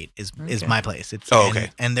 square feet is my place. It's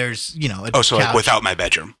okay. And there's, a so couch. like without my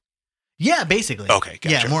bedroom. Yeah, basically. Okay,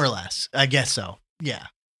 gotcha. Yeah, more or less. I guess so. Yeah.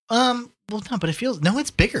 Well, no, but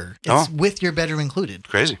it's bigger. It's with your bedroom included.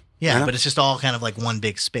 Crazy. Yeah, but it's just all kind of like one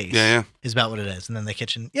big space. Yeah. Is about what it is. And then the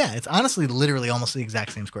kitchen. Yeah, it's honestly literally almost the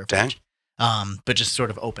exact same square footage. But just sort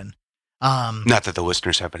of open. Not that the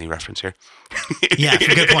listeners have any reference here. Yeah,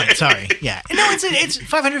 good point. Sorry. Yeah. No, it's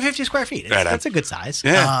 550 square feet. That's a good size.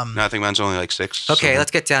 Yeah. I think mine's only like 6. Okay,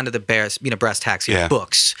 let's get down to the brass tacks here. Yeah.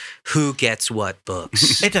 Books. Who gets what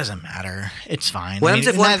books? It doesn't matter. It's fine. If one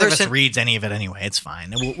neither person of us reads any of it anyway. It's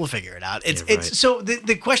fine. We'll figure it out. It's right. So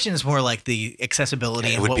the question is more like the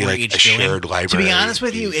accessibility and what we're like each a doing. Shared library. To be honest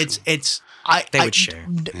with you, they would share.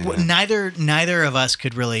 Neither of us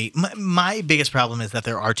could really. My biggest problem is that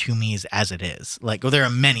there are two me's as it is. There are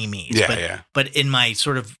many me's. But in my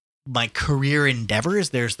sort of my career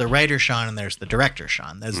endeavors, there's the writer Sean and there's the director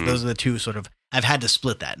Sean. Those are the two sort of. I've had to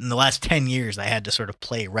split that. In the last 10 years, I had to sort of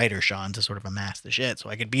play writer Sean to sort of amass the shit so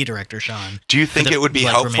I could be director Sean. Do you think it would be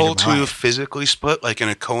helpful to physically split, like in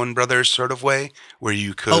a Coen Brothers sort of way, where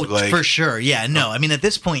you could for sure. Yeah, no. I mean, at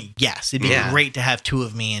this point, yes. It'd be great to have two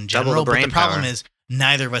of me in general. Double the brain but the problem is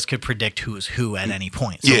neither of us could predict who's who at any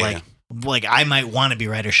point. So like I might want to be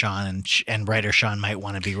writer Sean and writer Sean might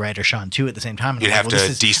want to be writer Sean too at the same time. And you'd have to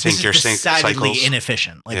desync your sync cycles. Decidedly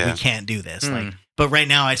inefficient. We can't do this. But right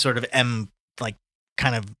now I sort of am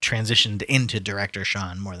kind of transitioned into director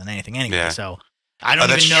Sean more than anything anyway. Yeah. So I don't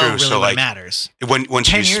even know really what matters. Once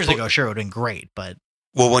 10 years ago, sure, it would have been great, but.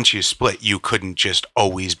 Well, once you split, you couldn't just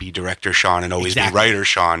always be director Sean and always be writer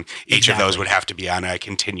Sean. Each of those would have to be on a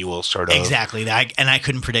continual sort of. Exactly. And I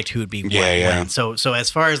couldn't predict who would be when. So as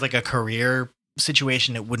far as like a career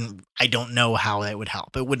situation, I don't know how that would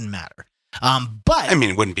help. It wouldn't matter. But I mean,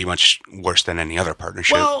 it wouldn't be much worse than any other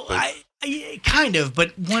partnership. Well, kind of,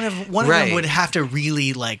 but one of them would have to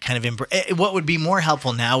really kind of what would be more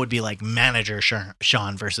helpful now would be like manager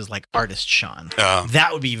Sean versus like artist Sean. That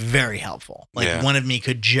would be very helpful. One of me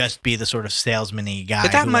could just be the sort of salesman-y guy.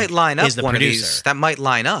 But that might line up one producer. of these. That might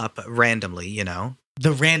line up randomly,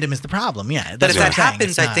 The random is the problem, yeah. But if what that I'm saying. happens,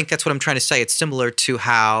 It's I not- think that's what I'm trying to say. It's similar to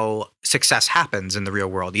how success happens in the real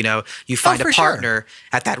world. You know, you find a for sure. partner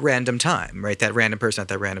at that random time, right? That random person at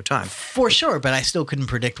that random time. For sure, but I still couldn't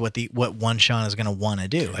predict what one Sean is going to want to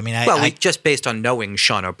do. I mean, Well, just based on knowing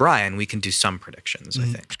Sean O'Brien, we can do some predictions, I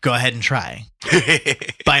think. go ahead and try.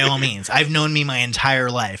 By all means. I've known me my entire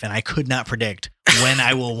life, and I could not predict when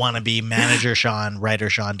I will want to be manager Sean, writer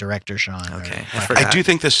Sean, director Sean. Okay, or- I forgot. I do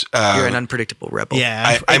think this. You're an unpredictable rebel.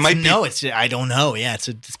 Yeah, I might be- no. It's I don't know. Yeah,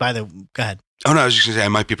 it's by the. Go ahead. Oh no, I was just gonna say I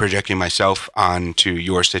might be projecting myself onto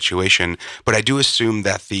your situation, but I do assume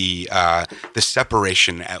that the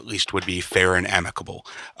separation at least would be fair and amicable.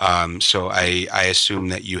 So I assume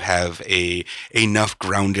that you have enough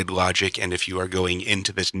grounded logic, and if you are going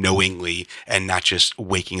into this knowingly and not just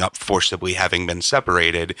waking up forcibly having been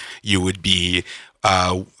separated, you would be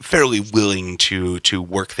fairly willing to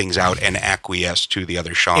work things out and acquiesce to the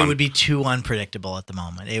other Sean. It would be too unpredictable at the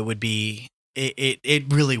moment. It would be. It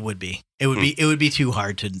really would be. It would be. It would be too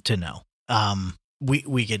hard to know.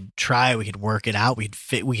 We could try. We could work it out. We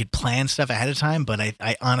could plan stuff ahead of time. But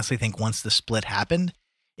I honestly think once the split happened,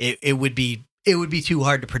 it would be too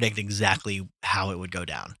hard to predict exactly how it would go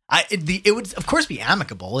down. It would of course be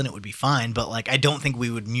amicable and it would be fine. But like I don't think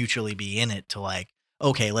we would mutually be in it to like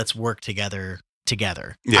okay, let's work together.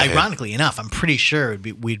 Yeah, Ironically enough, I'm pretty sure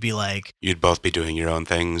we'd be like you'd both be doing your own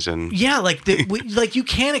things and yeah, like like you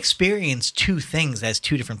can't experience two things as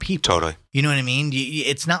two different people. totally. You know what I mean?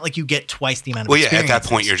 It's not like you get twice the amount of Well, yeah, at that experiences.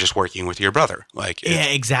 point you're just working with your brother. Like yeah,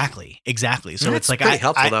 exactly. So That's it's like pretty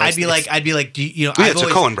helpful, though. I'd be like, do you know, yeah, I've it's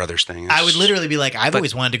always, a Coen Brothers thing. I would literally be like, I've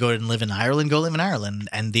always wanted to go and live in Ireland. Go live in Ireland,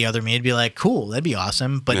 and the other me would be like, cool, that'd be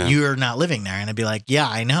awesome. But Yeah. you're not living there, and I'd be like, yeah,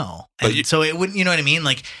 I know. But And so it wouldn't, you know what I mean?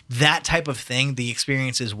 Like that type of thing, the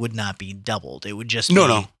experiences would not be doubled. It would just No,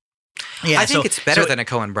 be, no. Yeah, I think it's better than a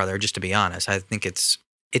Coen brother, just to be honest. I think it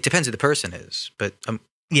depends who the person is. But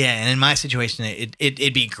yeah, and in my situation,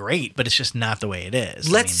 it'd be great, but it's just not the way it is.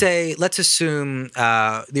 let's assume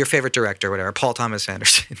your favorite director, whatever, Paul Thomas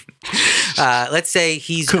Anderson. Let's say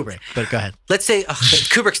he's Kubrick, but go ahead. Let's say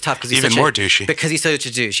Kubrick's tough because he's Even such more a, douchey. because he's such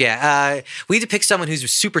a douche. Yeah, we need to pick someone who's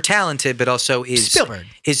super talented, but also is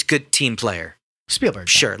good team player. Spielberg.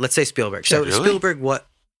 Sure, let's say Spielberg. Sure, So really? Spielberg, what?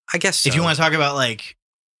 I guess so. If you want to talk about like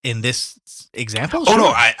in this example, Oh no,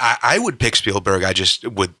 sure. I would pick Spielberg. I just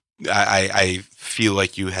would. I feel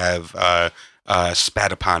like you have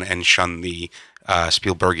spat upon and shunned the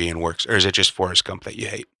Spielbergian works, or is it just Forrest Gump that you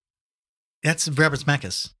hate? That's Robert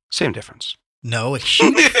Zemeckis. Same difference. No, a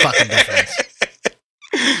huge fucking difference.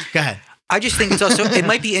 Go ahead. I just think it's also it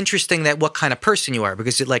might be interesting that what kind of person you are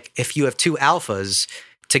because if you have two alphas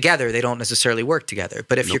together, they don't necessarily work together.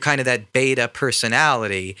 But if you're kind of that beta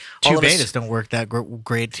personality, Two all of a betas don't work that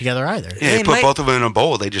great together either. Yeah, They you put might- both of them in a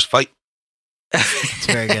bowl, they just fight. It's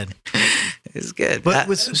very good. It's good. But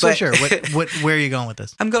sure, where are you going with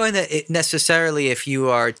this? I'm going that it necessarily, if you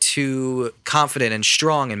are too confident and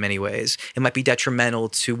strong in many ways, it might be detrimental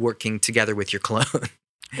to working together with your clone.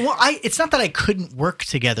 Well, it's not that I couldn't work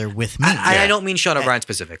together with me. I don't mean Sean O'Brien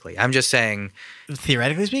specifically. I'm just saying,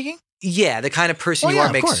 Theoretically speaking? yeah, the kind of person Well, you yeah, are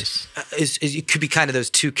of makes is it could be kind of those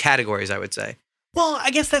two categories, I would say. Well,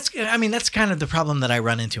 I guess that's kind of the problem that I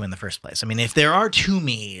run into in the first place. I mean, if there are two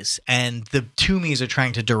me's and the two me's are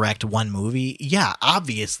trying to direct one movie, yeah,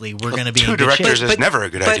 obviously we're going to be Two in good directors shape. is never a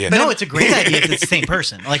good idea. No, it's a great idea if it's the same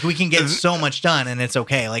person. Like we can get so much done and it's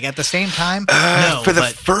okay. Like at the same time, no. For the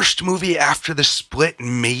but, first movie after the split,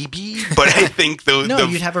 maybe. But I think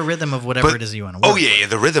you'd have a rhythm of whatever it is you want to work. Oh yeah,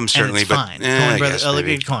 the rhythm certainly. it's but fine. I Coen Brothers- guess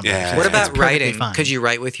Olivia maybe. Coen Brothers. Yeah. What It's about perfectly writing? fine. Could you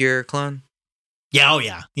write with your clone?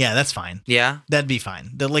 Yeah, yeah, that's fine. Yeah. That'd be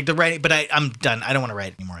fine. The writing, but I'm done. I don't want to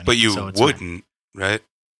write anymore. But you so it's fine. wouldn't, right?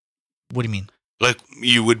 What do you mean? Like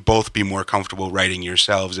you would both be more comfortable writing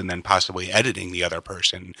yourselves and then possibly editing the other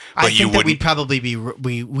person. But I you think that wouldn't. we'd probably be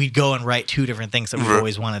we'd go and write two different things that we've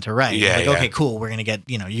always wanted to write. Yeah, like, yeah. okay, cool. We're gonna get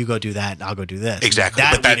you go do that. I'll go do this. Exactly.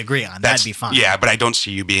 That But we'd agree on. that's- That'd be fine. Yeah, but I don't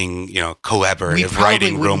see you being, we collaborative probably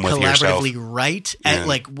writing room wouldn't with yourself. collaboratively write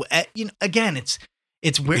Yeah. again.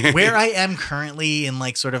 It's where I am currently in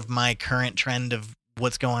like sort of my current trend of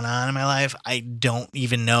what's going on in my life. I don't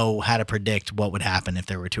even know how to predict what would happen if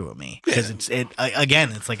there were two of me because it's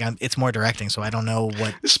like it's more directing, so I don't know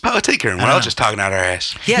what. This is politic, and we're all just talking out our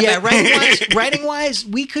ass. Yeah, writing wise,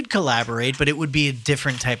 we could collaborate, but it would be a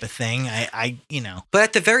different type of thing. But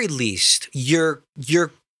at the very least, you're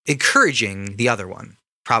encouraging the other one,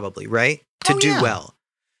 probably, right? To do yeah. well.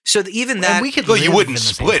 So even And that, we could Well, you live wouldn't in the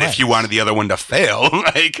same split if you place. wanted the other one to fail.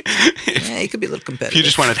 Like, yeah, you could be a little competitive. if you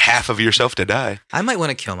just wanted half of yourself to die, I might want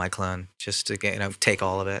to kill my clone just to get take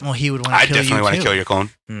all of it. Well, he would want to I kill definitely you want to too. kill your clone.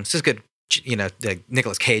 This is good. the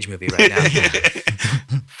Nicolas Cage movie right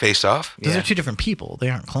now. Face Off. Those are two different people. They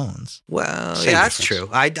aren't clones. Well, Same yeah, that's difference. true.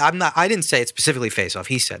 I didn't say it specifically Face Off.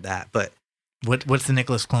 He said that, but What's the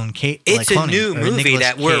Nicolas clone? it's a new movie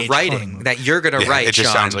that we're writing that you're gonna write. It just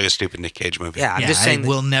Sean. sounds like a stupid Nick Cage movie. Yeah, I'm just saying. I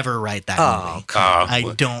will never write that Oh, movie. come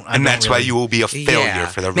I and that's why you will be a failure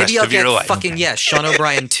for the rest Maybe I'll of your get life. fucking Sean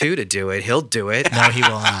O'Brien 2 to do it. He'll do it. No, he will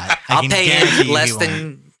not. I'll pay him less he won't.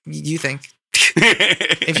 than you think.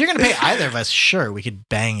 If you're gonna pay either of us, sure, we could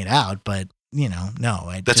bang it out. But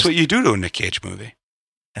no. That's what you do to a Nick Cage movie.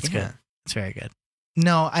 That's Yeah. good. That's very good.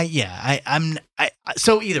 No,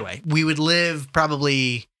 so either way, we would live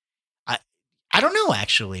probably. I don't know,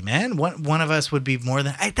 actually, man. One of us would be more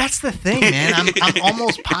than. That's the thing, man. I'm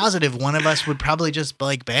almost positive one of us would probably just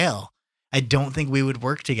bail. I don't think we would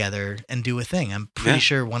work together and do a thing. I'm pretty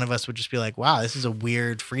sure one of us would just be like, "Wow, this is a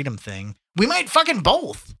weird freedom thing." We might fucking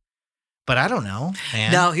both, but I don't know,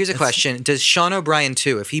 man. Now, here's a question: does Sean O'Brien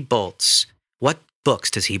 2, if he bolts, what books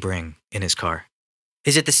does he bring in his car?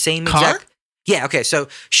 Is it the same car? exact? Yeah, okay. So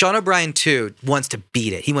Sean O'Brien 2 wants to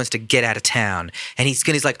beat it. He wants to get out of town. And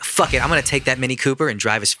he's like, fuck it. I'm going to take that Mini Cooper and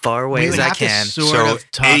drive as far away as I can. So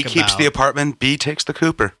A keeps the apartment, B takes the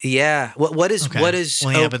Cooper. Yeah. What is? Well,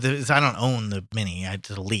 yeah, but I don't own the Mini. I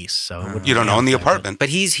did a lease, so it wouldn't You don't count own the that, apartment. But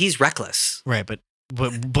he's reckless. right? But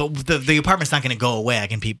the apartment's not going to go away. I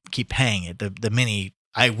can keep paying it. The Mini,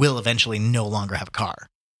 I will eventually no longer have a car.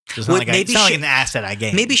 It's not, it's not like an asset I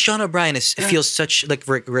gained. Maybe Sean O'Brien feels such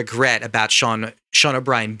regret about Sean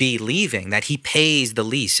O'Brien B leaving that he pays the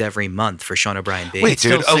lease every month for Sean O'Brien B. Wait,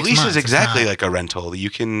 dude, a lease months. is exactly like a rental. You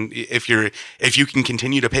can, if you can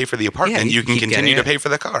continue to pay for the apartment, you you can keep continue to getting pay for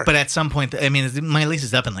the car. But at some point, I mean, my lease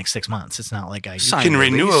is up in like 6 months. It's not like I you Sign can the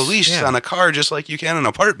renew a lease. lease on a car just like you can an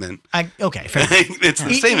apartment. Okay, fair. It's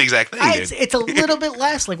the same exact thing, dude. It's a little bit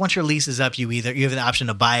less. Like once your lease is up, you have the option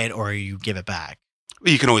to buy it or you give it back.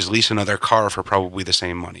 Well, you can always lease another car for probably the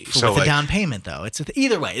same money. So with a down payment, though,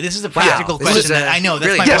 either way. This is a practical This question. is That I know that's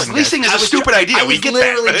really my yes, point. leasing is a stupid idea. I was We get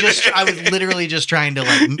literally that. I was literally just trying to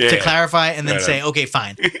to clarify and then say, okay,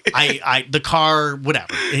 fine. The car,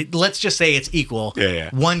 whatever. Let's just say it's equal. Yeah.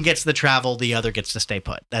 One gets the travel, the other gets to stay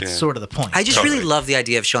put. That's sort of the point. I just Totally. really love the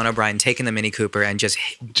idea of Sean O'Brien taking the Mini Cooper and just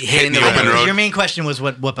hitting the the open road. road. Your main question was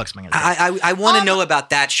what books am I going to say? I want to know about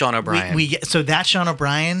that Sean O'Brien. So that Sean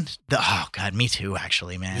O'Brien. Oh God, me too.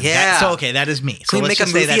 Actually, man. Yeah. That is me. So Can we let's make a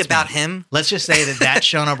just say movie that's about me. him? Let's just say that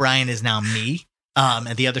Sean O'Brien is now me. And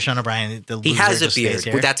the other Sean O'Brien, the He loser has a just stays beard.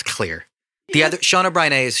 here. Well, that's clear. The other Sean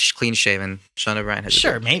O'Brien A is clean shaven. Sean O'Brien has a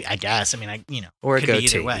Sure, beard. maybe I guess. I mean, Or a could be goatee.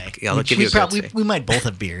 either way. Yeah, I'll give you a goatee. we might both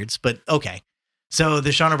have beards, but okay. So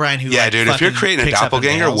the Sean O'Brien who Yeah, dude, if you're fucking creating a picks up and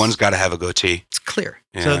doppelganger, bails. one's got to have a goatee. It's clear.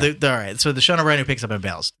 Yeah. So all right. So the Sean O'Brien who picks up and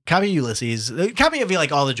bails. Copy of Ulysses. Copy of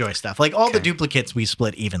like all the Joy stuff. Like all the duplicates we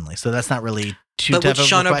split evenly. So that's not really too. But tough would of a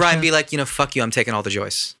Sean O'Brien question. be like, fuck you, I'm taking all the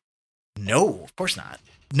Joyce? No, of course not.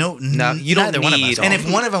 No, you don't neither one of need us. all And of if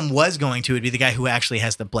them. one of them was going to, it'd be the guy who actually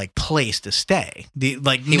has the place to stay. He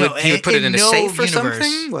would put it in a safe or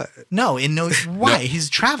something? What? No, why? He's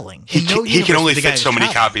traveling. In no He can universe only is the guy fit so who's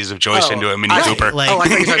many traveling. copies of Joyce Oh, into a Mini right, Cooper. like- I thought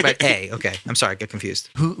you were talking about A. Okay. I'm sorry, I got confused.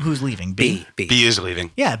 Who's leaving? B. B is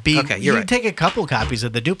leaving. Yeah, B. Okay, you're you right. take a couple copies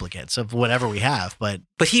of the duplicates of whatever we have, but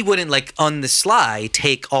But he wouldn't, on the sly,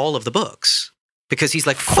 take all of the books. Because he's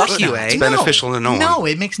like, course fuck you, not. eh? It's beneficial to no one. No,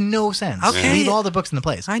 it makes no sense. Okay. Leave all the books in the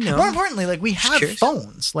place. I know. More importantly, we have curious.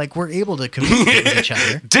 phones. We're able to communicate with each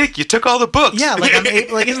other. Dick, you took all the books. Yeah,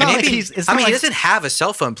 it's not like he's. It's not he like, doesn't have a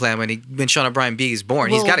cell phone plan when Sean O'Brien B is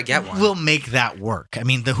born. He's got to get one. We'll make that work. I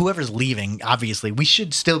mean, whoever's leaving, obviously, we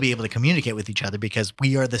should still be able to communicate with each other because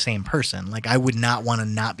we are the same person. I would not want to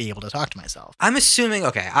not be able to talk to myself. I'm assuming,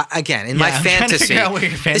 again, in Yeah, my I'm trying to fantasy, figure out where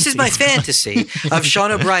your this is my fantasy fantasy of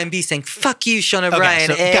Sean O'Brien B saying, fuck you, Sean O'Brien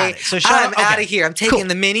so A. got it. So Sean- I'm out okay, of here. I'm taking cool.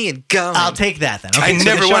 the Mini and going. I'll take that then. I Okay, so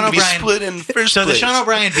never the Sean wanted to be O'Brien- split in the first So the place. Sean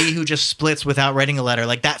O'Brien B who just splits without writing a letter,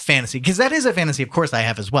 that fantasy, because that is a fantasy, of course, I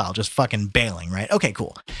have as well, just fucking bailing, right? Okay,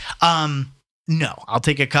 cool. No, I'll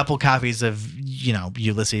take a couple copies of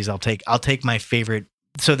Ulysses. I'll take my favorite.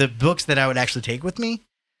 So the books that I would actually take with me.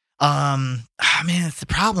 Man, the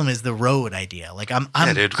problem is the road idea. I'm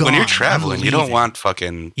dude, gone. when you're I'm traveling, you don't leaving. want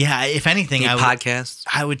fucking. Yeah, if anything, Need podcasts.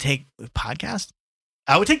 I would take podcast.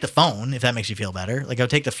 I would take the phone if that makes you feel better. I would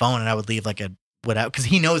take the phone and I would leave because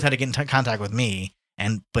he knows how to get in contact with me.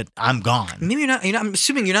 But I'm gone. Maybe you're not. I'm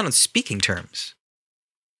assuming you're not on speaking terms.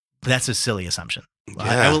 That's a silly assumption. Yeah.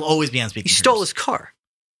 I will always be on speaking You stole terms. his car.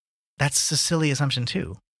 That's a silly assumption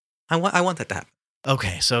too. I want that to happen.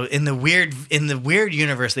 Okay, so in the weird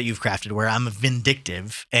universe that you've crafted, where I'm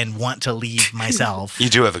vindictive and want to leave myself You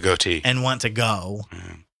do have a goatee. and want to go,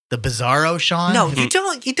 The Bizarro Sean? No, you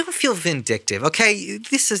don't feel vindictive, okay?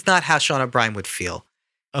 This is not how Sean O'Brien would feel.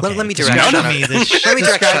 Okay. Let me direct Describe Sean to me O'Brien. the, Let me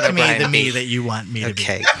direct describe Sean to me O'Brien the me be. that you want me to be.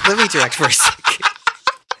 Okay, let me direct for a second.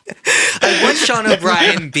 I want Sean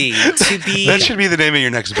O'Brien B to be. That should be the name of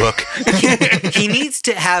your next book. He needs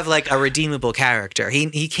to have like a redeemable character.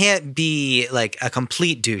 He can't be like a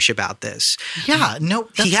complete douche about this. Yeah, no.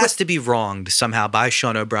 He has to be wronged somehow by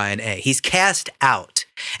Sean O'Brien A. He's cast out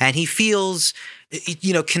and he feels,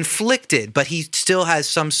 conflicted, but he still has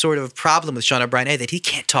some sort of problem with Sean O'Brien A that he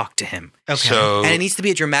can't talk to him. Okay. So, and it needs to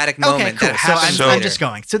be a dramatic moment. Okay, cool. That So happens I'm later. just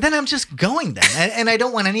going. So then I'm just going then. And I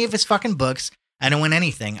don't want any of his fucking books. I don't want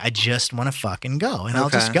anything. I just want to fucking go. And I'll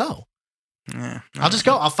just go. Yeah, I'll just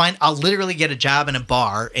go. I'll literally get a job in a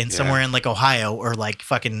bar somewhere in like Ohio or like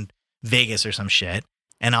fucking Vegas or some shit.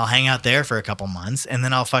 And I'll hang out there for a couple months and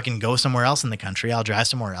then I'll fucking go somewhere else in the country. I'll drive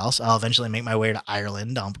somewhere else. I'll eventually make my way to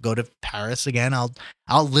Ireland. I'll go to Paris again. I'll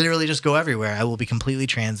literally just go everywhere. I will be completely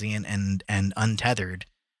transient and untethered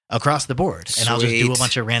across the board. And I'll just do a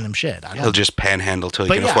bunch of random shit. He'll just panhandle till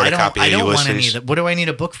you can afford a copy of Ulysses. I don't want any of that. What do I need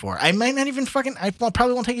a book for? I might not even I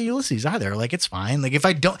probably won't take a Ulysses either. Like, it's fine. Like, if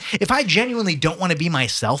I genuinely don't want to be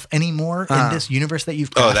myself anymore in this universe that you've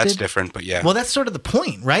crafted. Oh, that's different, but yeah. Well, that's sort of the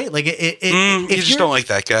point, right? Like, you just don't like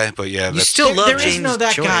that guy, but yeah. You still love James There is no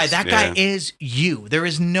that Joyce. guy. That guy is you. There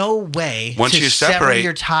is no way once you sever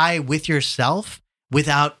your tie with yourself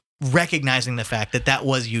without recognizing the fact that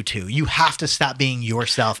was you too. You have to stop being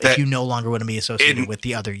yourself if you no longer want to be associated with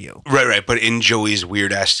the other you. Right. But in Joey's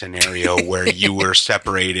weird ass scenario where you were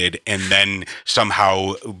separated and then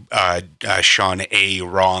somehow Sean A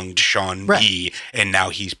wronged Sean B and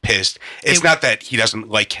now he's pissed. It's not that he doesn't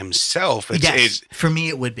like himself. For me,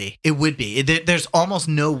 it would be. It would be. There's almost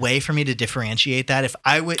no way for me to differentiate that.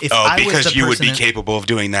 Because you would be capable of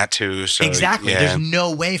doing that too. So exactly. Yeah. There's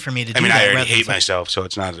no way for me to do that. I already hate myself, so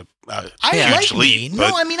it's not I like leap, me.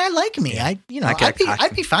 No, I mean I like me. I'd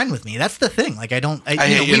be fine with me. That's the thing. Like I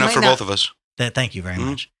hate you for both of us. Thank you very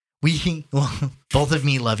much. Both of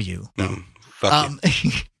me love you. Fuck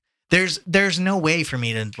you. There's no way for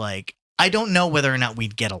me to like. I don't know whether or not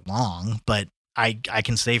we'd get along, but I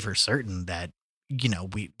can say for certain that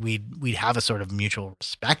we'd have a sort of mutual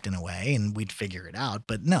respect in a way, and we'd figure it out.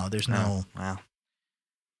 But no, there's no. Wow.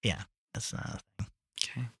 Yeah, that's not a thing.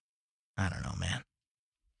 Okay. I don't know, man.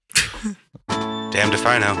 Damned if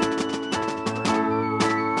I know.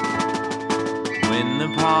 When the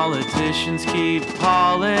politicians keep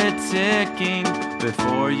politicking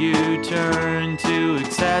before you turn to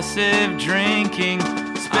excessive drinking,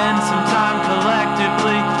 spend some time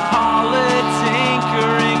collectively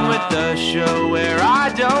politinkering with the show where I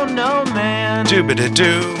don't know, man.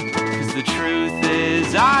 Doobity-doo. 'Cause the truth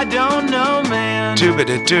is I don't know, man.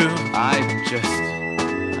 Doobity-doo. I don't know,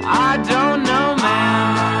 man. I don't know,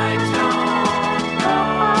 man. I don't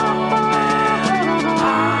know, man.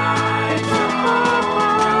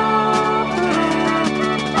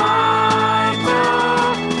 I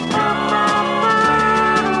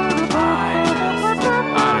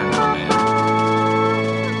don't know,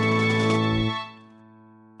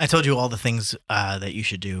 man. I told you all the things that you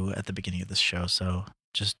should do at the beginning of this show, so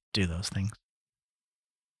just do those things.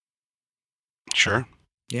 Sure.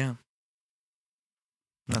 Yeah.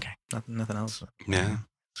 Okay. Nothing else. Yeah.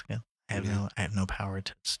 That's good. I have no power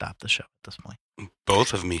to stop the show at this point.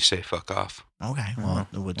 Both of me say fuck off. Okay. Well,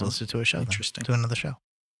 we'll listen to a show. Interesting. To another show.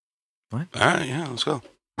 What? All right. Yeah. Let's go.